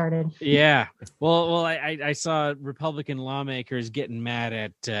get me started. Yeah. Well, I saw Republican lawmakers getting mad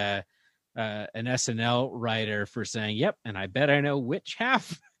at an SNL writer for saying, yep, and I bet I know which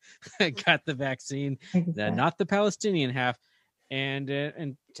half got the vaccine, not the Palestinian half.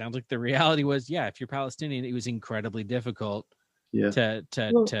 And sounds like the reality was, if you're Palestinian, it was incredibly difficult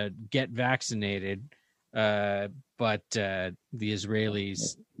to get vaccinated. But the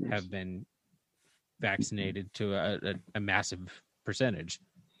Israelis have been vaccinated to a massive percentage.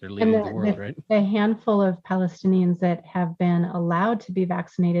 They're leading the world, right? The handful of Palestinians that have been allowed to be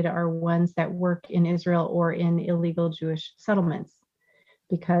vaccinated are ones that work in Israel or in illegal Jewish settlements,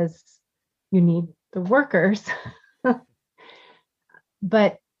 because you need the workers.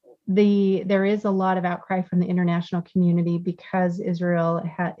 But there is a lot of outcry from the international community because Israel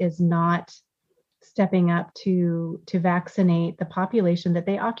is not stepping up to vaccinate the population that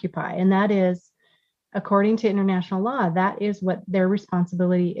they occupy. And that is, according to international law, that is what their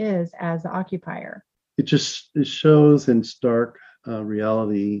responsibility is as the occupier. It shows in stark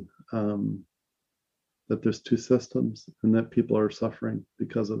reality that there's 2 systems and that people are suffering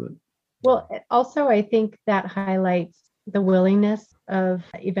because of it. Well, also, I think that highlights the willingness of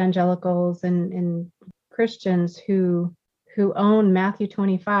evangelicals and Christians who own Matthew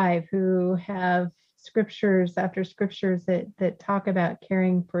 25, who have scriptures after scriptures that talk about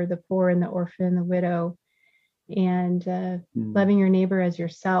caring for the poor and the orphan and the widow, and loving your neighbor as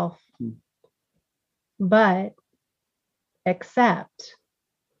yourself. but accept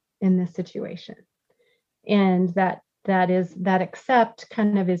in this situation. And that accept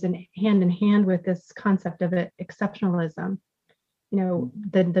kind of is hand in hand with this concept of exceptionalism.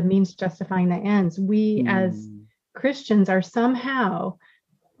 The means justifying the ends. We as Christians are somehow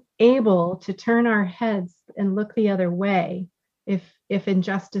able to turn our heads and look the other way if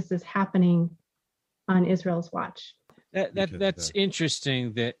injustice is happening on Israel's watch. That's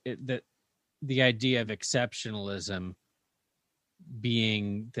interesting that the idea of exceptionalism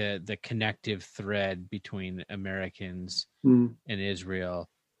being the connective thread between Americans and Israel,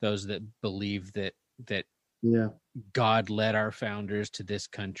 those that believe that God led our founders to this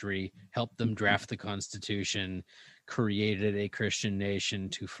country, helped them draft the Constitution, created a Christian nation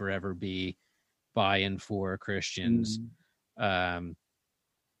to forever be by and for Christians, and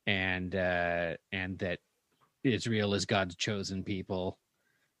that Israel is God's chosen people.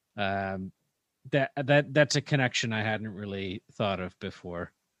 That's a connection I hadn't really thought of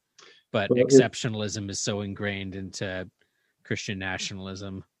before. But exceptionalism is so ingrained into Christian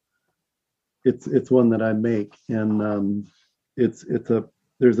nationalism. It's one that I make, and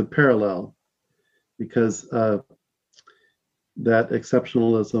there's a parallel, because that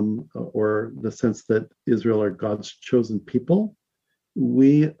exceptionalism, or the sense that Israel are God's chosen people,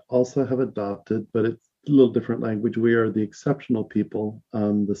 we also have adopted, but it's a little different language. We are the exceptional people,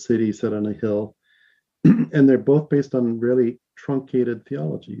 the city set on a hill, and they're both based on really truncated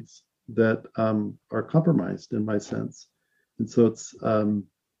theologies that are compromised, in my sense. And so it's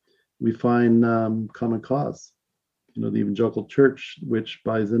we find common cause. The evangelical church, which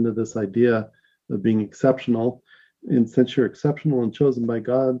buys into this idea of being exceptional, and since you're exceptional and chosen by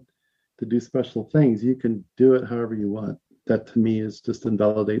God to do special things, you can do it however you want. That to me is just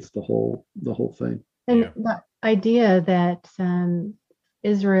invalidates the whole thing. And the idea that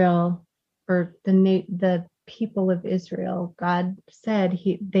Israel, or the people of Israel, God said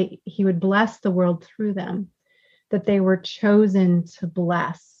he would bless the world through them, that they were chosen to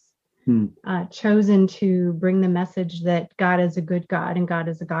bless, chosen to bring the message that God is a good God, and God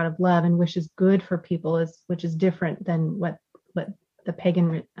is a God of love and wishes good for people, which is different than what the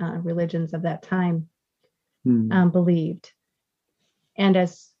pagan religions of that time believed. And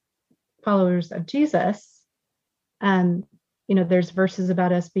as followers of Jesus, there's verses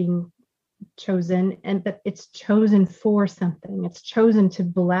about us being chosen, and that it's chosen for something. It's chosen to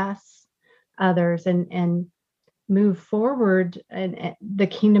bless others and move forward and the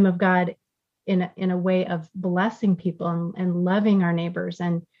kingdom of God in a way of blessing people and loving our neighbors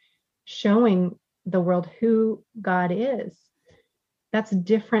and showing the world who God is. That's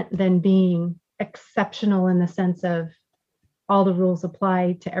different than being exceptional in the sense of all the rules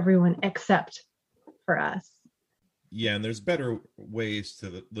apply to everyone except for us. Yeah, and there's better ways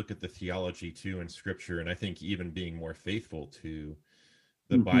to look at the theology too in Scripture, and I think even being more faithful to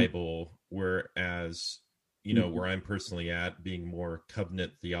the Bible, whereas where I'm personally at, being more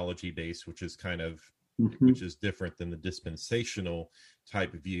covenant theology based, which is kind of which is different than the dispensational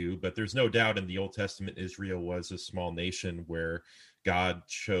type view. But there's no doubt in the Old Testament, Israel was a small nation where God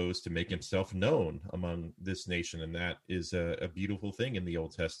chose to make himself known among this nation. And that is a beautiful thing in the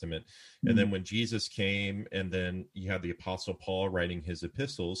Old Testament. And then when Jesus came, and then you have the Apostle Paul writing his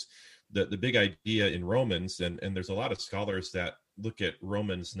epistles, the big idea in Romans, and there's a lot of scholars that look at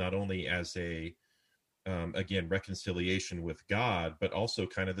Romans not only as a again, reconciliation with God, but also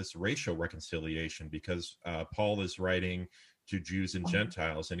kind of this racial reconciliation, because Paul is writing to Jews and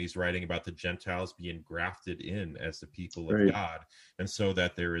Gentiles, and he's writing about the Gentiles being grafted in as the people of God. And so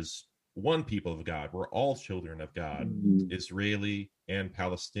that there is one people of God. We're all children of God, Israeli and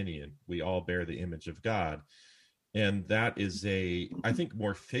Palestinian. We all bear the image of God. And that is I think,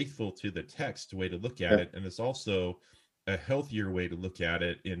 more faithful to the text way to look at it. And it's also a healthier way to look at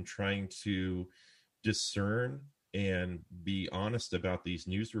it in trying to discern and be honest about these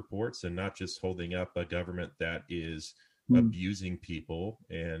news reports, and not just holding up a government that is abusing people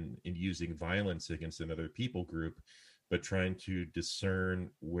and using violence against another people group, but trying to discern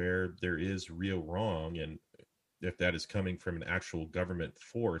where there is real wrong, and if that is coming from an actual government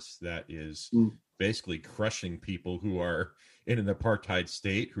force that is basically crushing people who are in an apartheid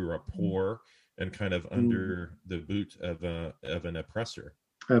state, who are poor and kind of under the boot of an oppressor.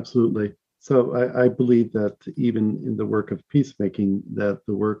 Absolutely. So I believe that even in the work of peacemaking, that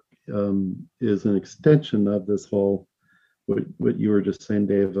the work is an extension of this whole, what you were just saying,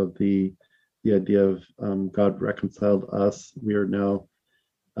 Dave, of the idea of God reconciled us. We are now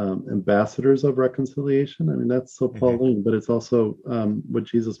ambassadors of reconciliation. I mean, that's so Pauline, but it's also what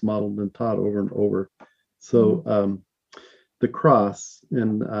Jesus modeled and taught over and over. So the cross,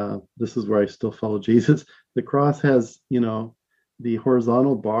 and this is where I still follow Jesus. The cross has, the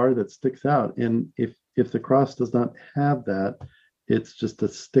horizontal bar that sticks out, and if the cross does not have that, it's just a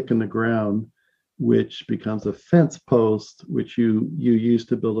stick in the ground, which becomes a fence post, which you use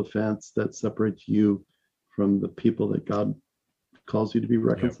to build a fence that separates you from the people that God calls you to be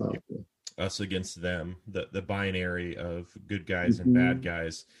reconciled with. Us against them, the binary of good guys and bad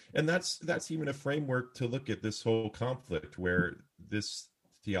guys. And that's even a framework to look at this whole conflict, where this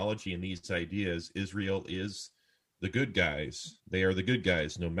theology and these ideas, Israel is the good guys. They are the good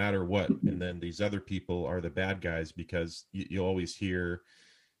guys no matter what. And then these other people are the bad guys, because you always hear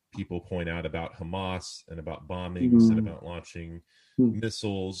people point out about Hamas and about bombings and about launching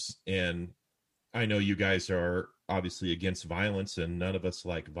missiles. And I know you guys are obviously against violence, and none of us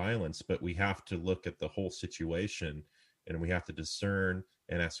like violence, but we have to look at the whole situation, and we have to discern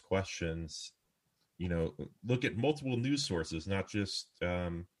and ask questions, look at multiple news sources, not just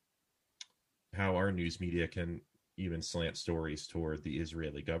how our news media can even slant stories toward the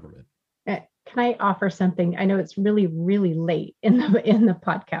Israeli government. Can I offer something? I know it's really, really late in the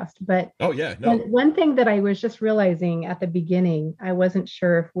podcast, but oh yeah, no. One thing that I was just realizing at the beginning, I wasn't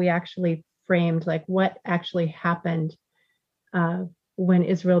sure if we actually framed like what actually happened when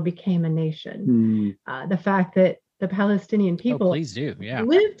Israel became a nation. The fact that the Palestinian people please do, yeah,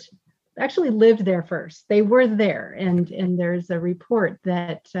 lived there first. They were there, and there's a report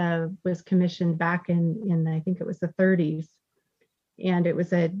that was commissioned back in I think it was the 30s, and it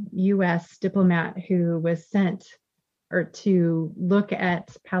was a U.S. diplomat who was sent to look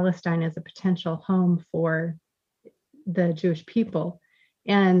at Palestine as a potential home for the Jewish people.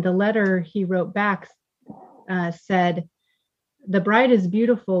 And the letter he wrote back said, "The bride is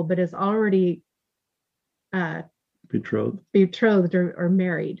beautiful, but is already betrothed or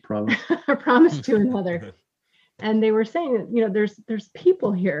married, promised to another." And they were saying, there's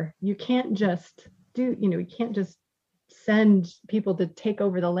people here. You can't just you can't just send people to take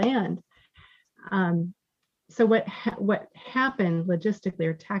over the land. So what happened logistically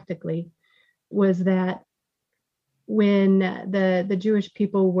or tactically was that when the Jewish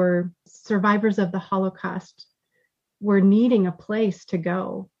people were survivors of the Holocaust, were needing a place to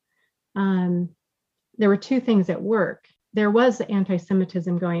go, there were two things at work. There was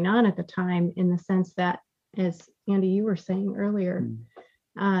anti-Semitism going on at the time, in the sense that, as Andy, you were saying earlier,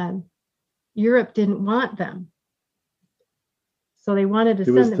 Europe didn't want them. So they wanted to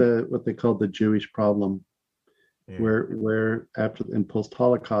send them. What they called the Jewish problem, where after and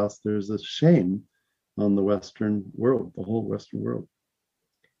post-Holocaust, there's a shame on the Western world, the whole Western world.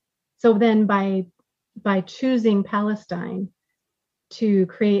 So then by choosing Palestine to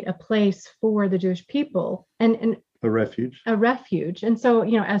create a place for the Jewish people and a refuge. And so,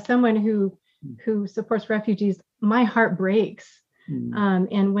 as someone who supports refugees, my heart breaks.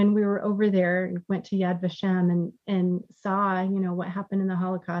 And when we were over there and went to Yad Vashem and saw, what happened in the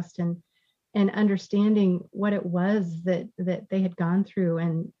Holocaust, and understanding what it was that they had gone through,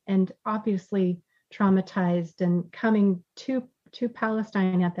 and obviously traumatized, and coming to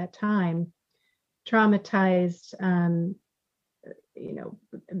Palestine at that time, traumatized,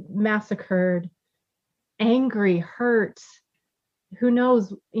 massacred, angry, hurt, who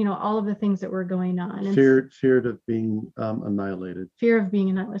knows, all of the things that were going on, and feared of being annihilated. Fear of being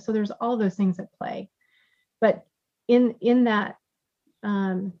annihilated. So there's all those things at play. But in that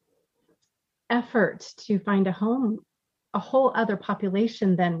effort to find a home, a whole other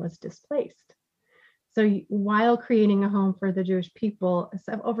population then was displaced. So while creating a home for the Jewish people,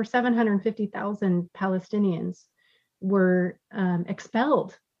 over 750,000 Palestinians were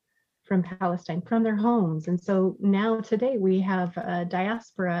expelled from Palestine, from their homes. And so now today we have a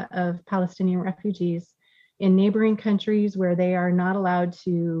diaspora of Palestinian refugees in neighboring countries where they are not allowed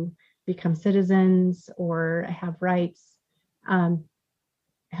to become citizens or have rights,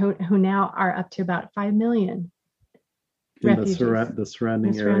 who now are up to about 5 million. In the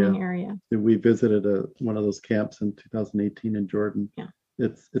surrounding area. We visited one of those camps in 2018 in Jordan. Yeah,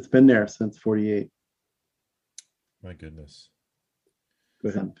 it's been there since 48. My goodness. Go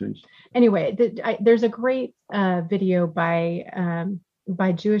ahead and finish. Anyway, there's a great video by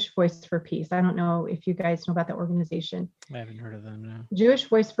Jewish Voice for Peace. I don't know if you guys know about that organization. I haven't heard of them, no.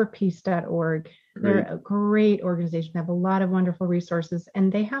 JewishVoiceForPeace.org. They're a great organization. They have a lot of wonderful resources,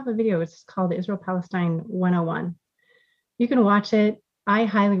 and they have a video. It's called Israel-Palestine 101. You can watch it. I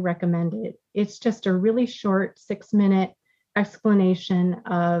highly recommend it. It's just a really short 6-minute explanation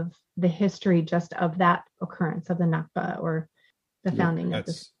of the history just of that occurrence of the Nakba, or the founding of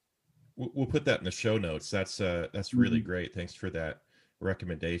this. We'll put that in the show notes. That's really great. Thanks for that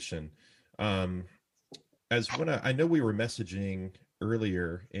recommendation. I know we were messaging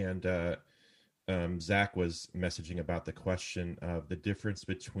earlier, and Zach was messaging about the question of the difference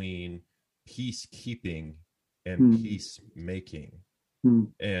between peacekeeping and peacemaking,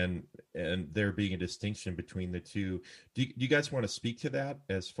 and there being a distinction between the two. Do you guys want to speak to that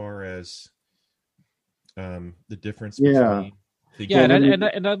as far as the difference between? Yeah,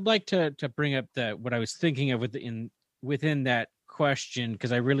 and I'd like to bring up what I was thinking of within that question,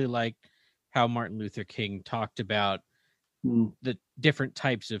 because I really like how Martin Luther King talked about the different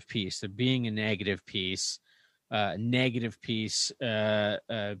types of peace. There being a negative peace being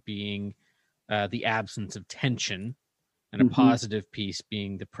the absence of tension, and a positive peace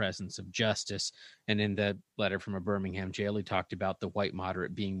being the presence of justice. And in the letter from a Birmingham jail, he talked about the white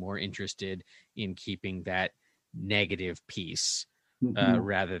moderate being more interested in keeping that negative peace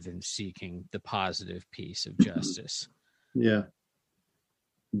rather than seeking the positive peace of justice. Yeah.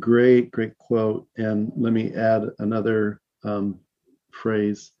 Great quote. And let me add another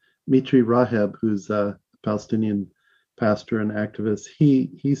phrase. Mitri Raheb, who's a Palestinian pastor and activist,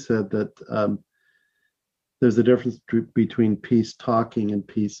 he said that there's a difference between peace talking and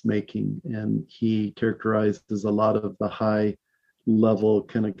peacemaking. And he characterizes a lot of the high level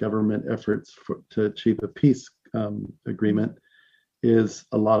kind of government efforts to achieve a peace agreement is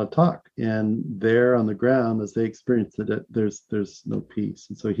a lot of talk. And there on the ground, as they experience it, there's no peace.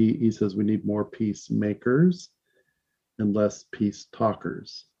 And so he says we need more peacemakers and less peace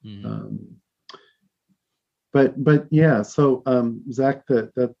talkers. But yeah, so Zach,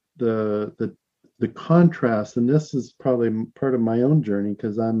 the contrast, and this is probably part of my own journey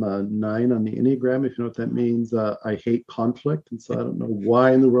because I'm a 9 on the Enneagram, if you know what that means. I hate conflict, and so I don't know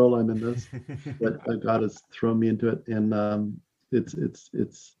why in the world I'm in this, but God has thrown me into it, and it's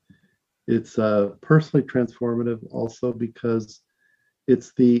personally transformative also because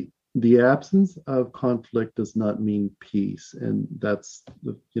it's the absence of conflict does not mean peace, and that's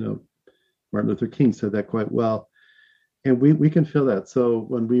Martin Luther King said that quite well, and we can feel that. So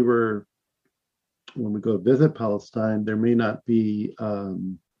when we go visit Palestine, there may not be a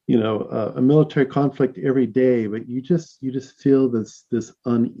military conflict every day, but you just feel this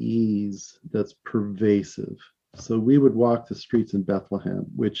unease that's pervasive. So we would walk the streets in Bethlehem,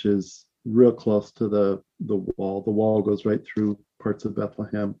 which is real close to the wall. The wall goes right through parts of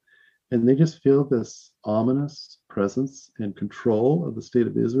Bethlehem, and they just feel this ominous presence and control of the state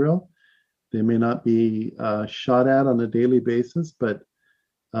of Israel. They may not be shot at on a daily basis, but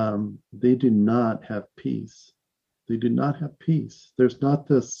they do not have peace. They do not have peace. There's not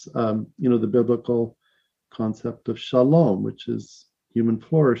this, the biblical concept of shalom, which is human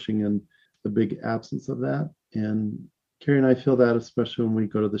flourishing, and the big absence of that. And Carrie and I feel that, especially when we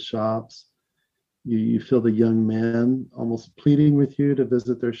go to the shops. You feel the young men almost pleading with you to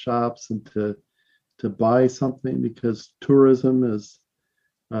visit their shops and to buy something, because tourism is,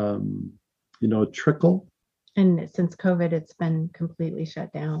 a trickle. And since COVID, it's been completely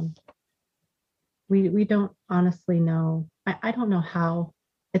shut down. We don't honestly know. I don't know how.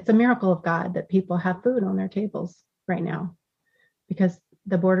 It's a miracle of God that people have food on their tables right now, because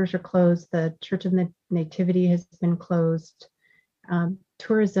the borders are closed. The Church of the Nativity has been closed.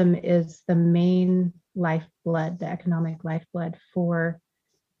 Tourism is the main lifeblood, the economic lifeblood for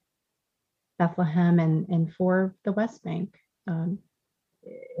Bethlehem and for the West Bank.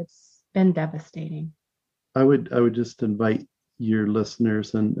 It's been devastating. I would just invite your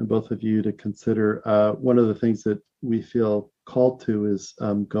listeners and both of you to consider one of the things that we feel called to is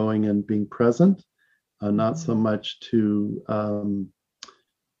going and being present, not so much to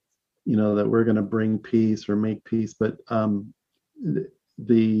that we're going to bring peace or make peace, but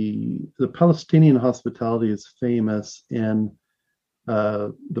the Palestinian hospitality is famous, and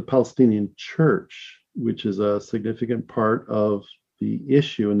the Palestinian church, which is a significant part of the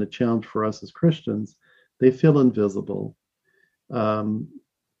issue and the challenge for us as Christians, they feel invisible.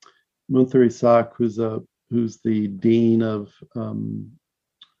 Munther Isaac, who's the dean of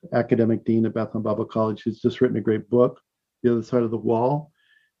academic dean at Bethlehem Bible College, who's just written a great book, The Other Side of the Wall.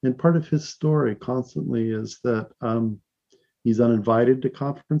 And part of his story constantly is that he's uninvited to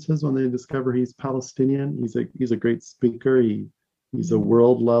conferences when they discover he's Palestinian. He's a great speaker. He's a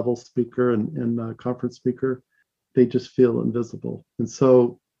world level speaker and conference speaker. They just feel invisible. And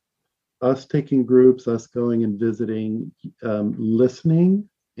so us taking groups, us going and visiting, listening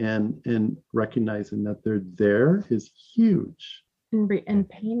and recognizing that they're there is huge. And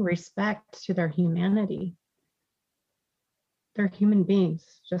paying respect to their humanity. They're human beings,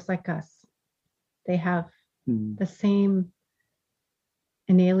 just like us. They have the same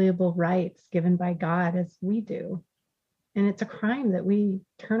inalienable rights given by God as we do. And it's a crime that we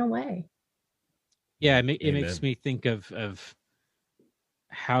turn away. Yeah, it makes Amen. me think of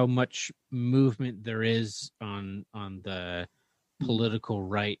how much movement there is on the political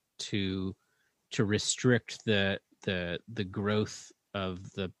right to restrict the growth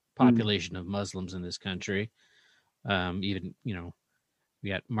of the population of Muslims in this country. Even, we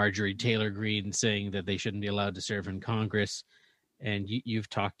got Marjorie Taylor Greene saying that they shouldn't be allowed to serve in Congress, and you've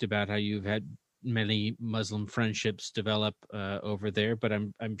talked about how you've had many Muslim friendships develop over there, but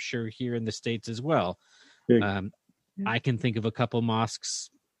I'm sure here in the States as well. Big. I can think of a couple mosques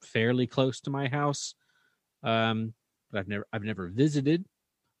fairly close to my house, but I've never visited.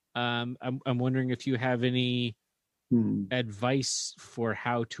 I'm wondering if you have any advice for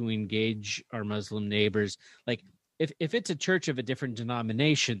how to engage our Muslim neighbors. Like, if it's a church of a different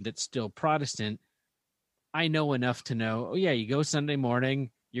denomination that's still Protestant, I know enough to know, oh yeah, you go Sunday morning,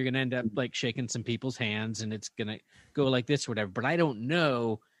 you're going to end up like shaking some people's hands and it's going to go like this or whatever. But I don't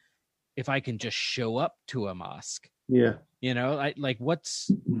know if I can just show up to a mosque. Yeah. I like what's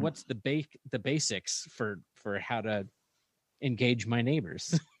the basics for how to engage my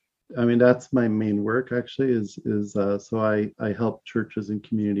neighbors. I mean, that's my main work actually so I help churches and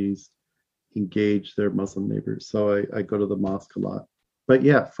communities engage their Muslim neighbors. So I go to the mosque a lot. But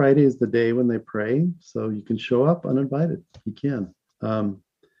yeah, Friday is the day when they pray. So you can show up uninvited. You can.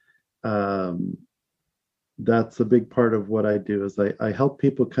 That's a big part of what I do is I help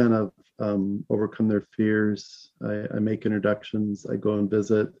people kind of overcome their fears. I make introductions. I go and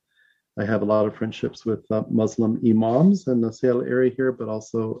visit. I have a lot of friendships with Muslim imams in the Seattle area here, but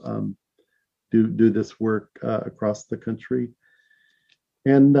also do this work across the country.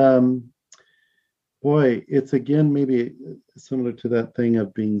 And boy, it's again maybe similar to that thing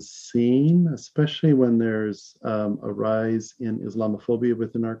of being seen, especially when there's a rise in Islamophobia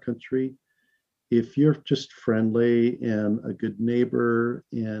within our country. If you're just friendly and a good neighbor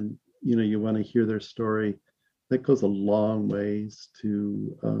and you want to hear their story, that goes a long ways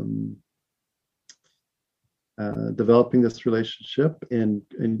to developing this relationship and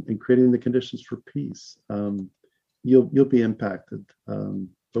creating the conditions for peace. You'll be impacted.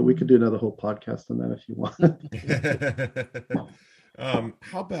 But we could do another whole podcast on that if you want.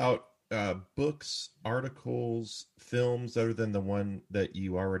 How about books, articles, films, other than the one that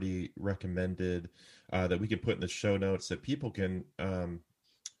you already recommended, that we can put in the show notes that people can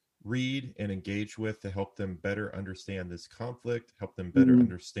read and engage with to help them better understand this conflict, help them better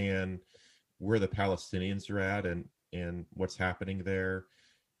understand where the Palestinians are at and what's happening there,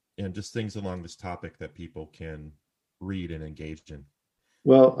 and just things along this topic that people can read and engage in?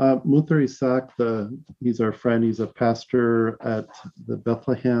 Well, Muthar Isaac, he's our friend. He's a pastor at the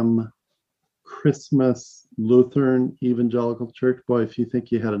Bethlehem Christmas Lutheran Evangelical Church. Boy, if you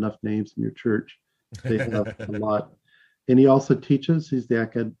think you had enough names in your church, they have a lot. And he also teaches. He's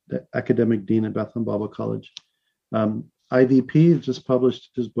the academic dean at Bethlehem Bible College. IVP has just published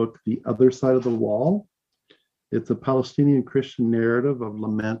his book, The Other Side of the Wall. It's a Palestinian Christian narrative of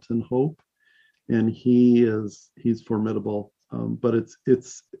lament and hope. And he's formidable. But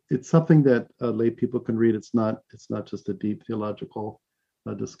it's something that lay people can read. It's not just a deep theological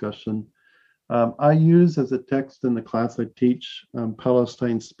discussion. I use as a text in the class I teach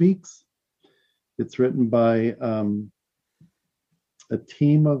Palestine Speaks. It's written by a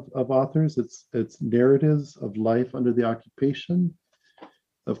team of authors. It's narratives of life under the occupation.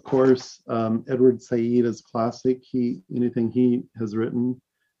 Of course, Edward Said is classic. Anything he has written,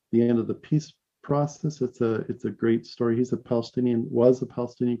 The End of the Peace Process. It's a great story. Was a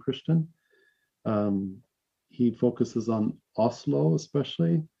Palestinian Christian. He focuses on Oslo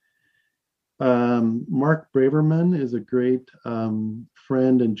especially. Mark Braverman is a great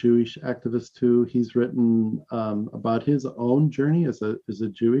friend and Jewish activist too. He's written about his own journey as a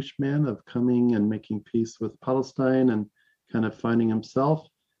Jewish man of coming and making peace with Palestine and kind of finding himself.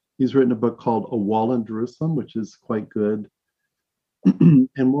 He's written a book called A Wall in Jerusalem, which is quite good. And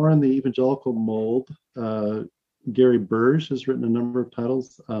more in the evangelical mold, Gary Burge has written a number of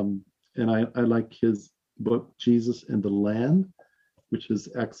titles, and I like his book, Jesus and the Land, which is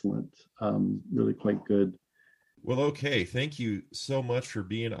excellent, really quite good. Well, okay. Thank you so much for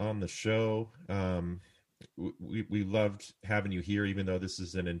being on the show. We loved having you here, even though this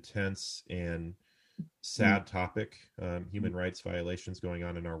is an intense and sad topic, human rights violations going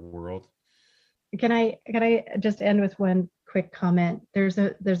on in our world. Can I just end with one quick comment? There's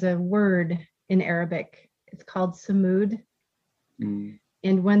a word in Arabic. It's called samud.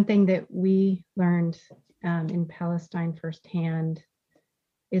 And one thing that we learned in Palestine firsthand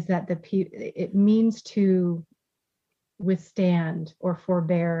is that it means to withstand or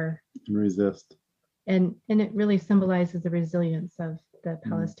forbear and resist. And it really symbolizes the resilience of the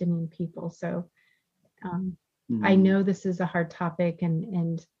Palestinian people. So I know this is a hard topic,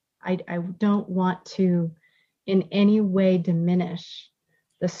 and I don't want to in any way diminish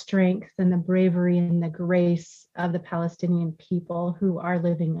the strength and the bravery and the grace of the Palestinian people who are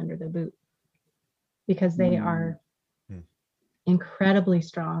living under the boot, because they are incredibly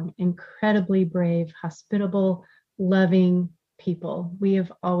strong, incredibly brave, hospitable, loving people. We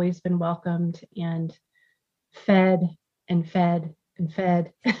have always been welcomed and fed and fed and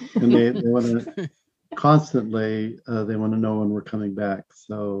fed. And they want to constantly, they want to know when we're coming back.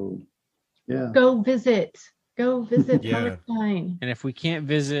 So, yeah. Go visit Palestine. And if we can't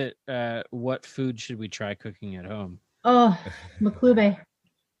visit, what food should we try cooking at home? Oh, maklube.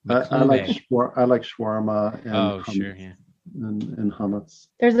 I like shawarma and hummus, sure, yeah. and hummus.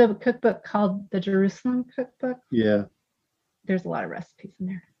 There's a cookbook called the Jerusalem Cookbook. Yeah, there's a lot of recipes in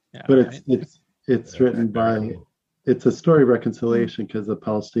there. Yeah, but it's written by, it's a story of reconciliation, because a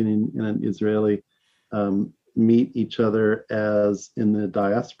Palestinian and an Israeli meet each other as in the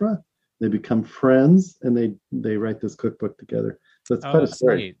diaspora. They become friends, and they write this cookbook together. So it's quite a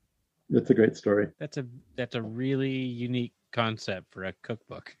story. Neat. It's a great story. That's a really unique concept for a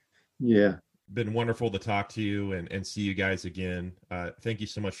cookbook. Yeah. Been wonderful to talk to you and see you guys again. Thank you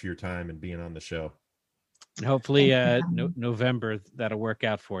so much for your time and being on the show. And hopefully November that'll work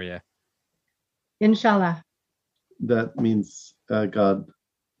out for you. Inshallah. That means God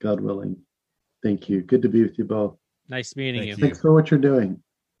willing. Thank you. Good to be with you both. Nice meeting you. Thanks for what you're doing.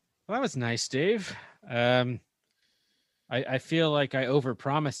 Well, that was nice, Dave. I feel like I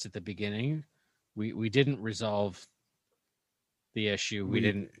overpromised at the beginning. We didn't resolve the issue. We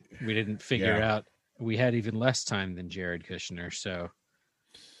didn't figure out. We had even less time than Jared Kushner. So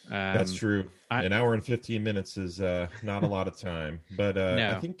that's true. An hour and 15 minutes is not a lot of time, but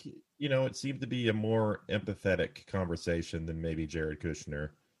no. I think it seemed to be a more empathetic conversation than maybe Jared Kushner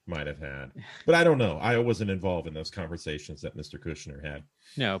might have had. But I don't know. I wasn't involved in those conversations that Mr. Kushner had.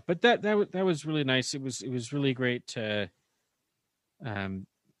 No, but that was really nice. It was really great to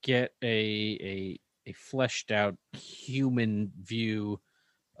get a fleshed out human view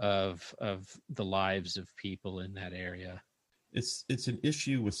of the lives of people in that area. It's an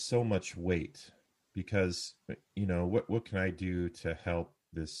issue with so much weight, because what can I do to help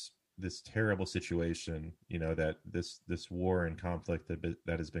this terrible situation, that this war and conflict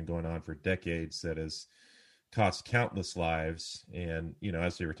that has been going on for decades, that has cost countless lives. And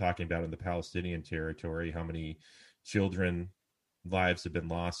as we were talking about in the Palestinian territory, how many children lives have been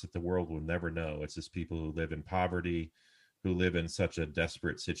lost that the world will never know. It's just people who live in poverty, who live in such a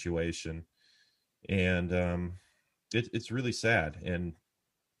desperate situation, and it's really sad. And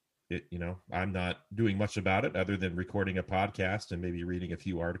I'm not doing much about it other than recording a podcast and maybe reading a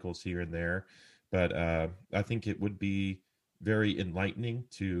few articles here and there. But I think it would be very enlightening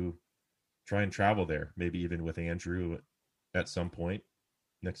to try and travel there, maybe even with Andrew at some point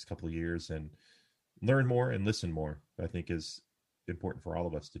next couple of years, and learn more and listen more. I think is important for all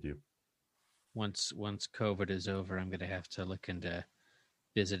of us to do. Once COVID is over, I'm going to have to look into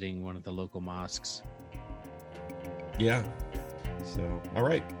visiting one of the local mosques. Yeah. So, all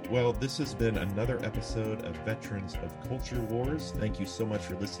right. Well, this has been another episode of Veterans of Culture Wars. Thank you so much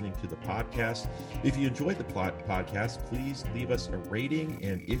for listening to the podcast. If you enjoyed the podcast, please leave us a rating,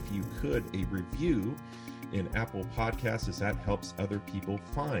 and if you could, a review in Apple Podcasts, as that helps other people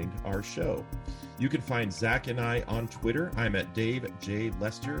find our show. You can find Zach and I on Twitter. I'm at Dave J.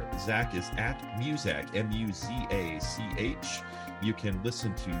 Lester. Zach is at Muzach, M-U-Z-A-C-H. You can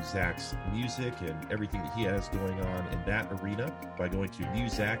listen to Zach's music and everything that he has going on in that arena by going to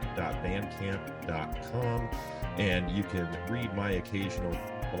muzach.bandcamp.com. And you can read my occasional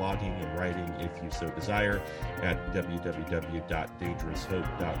blogging and writing, if you so desire, at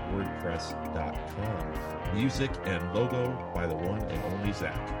www.dangeroushope.wordpress.com. Music and logo by the one and only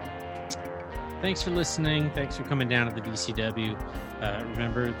Zach. Thanks for listening. Thanks for coming down to the VCW.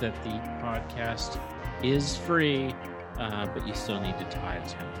 Remember that the podcast is free, but you still need to tithe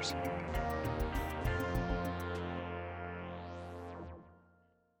 10%.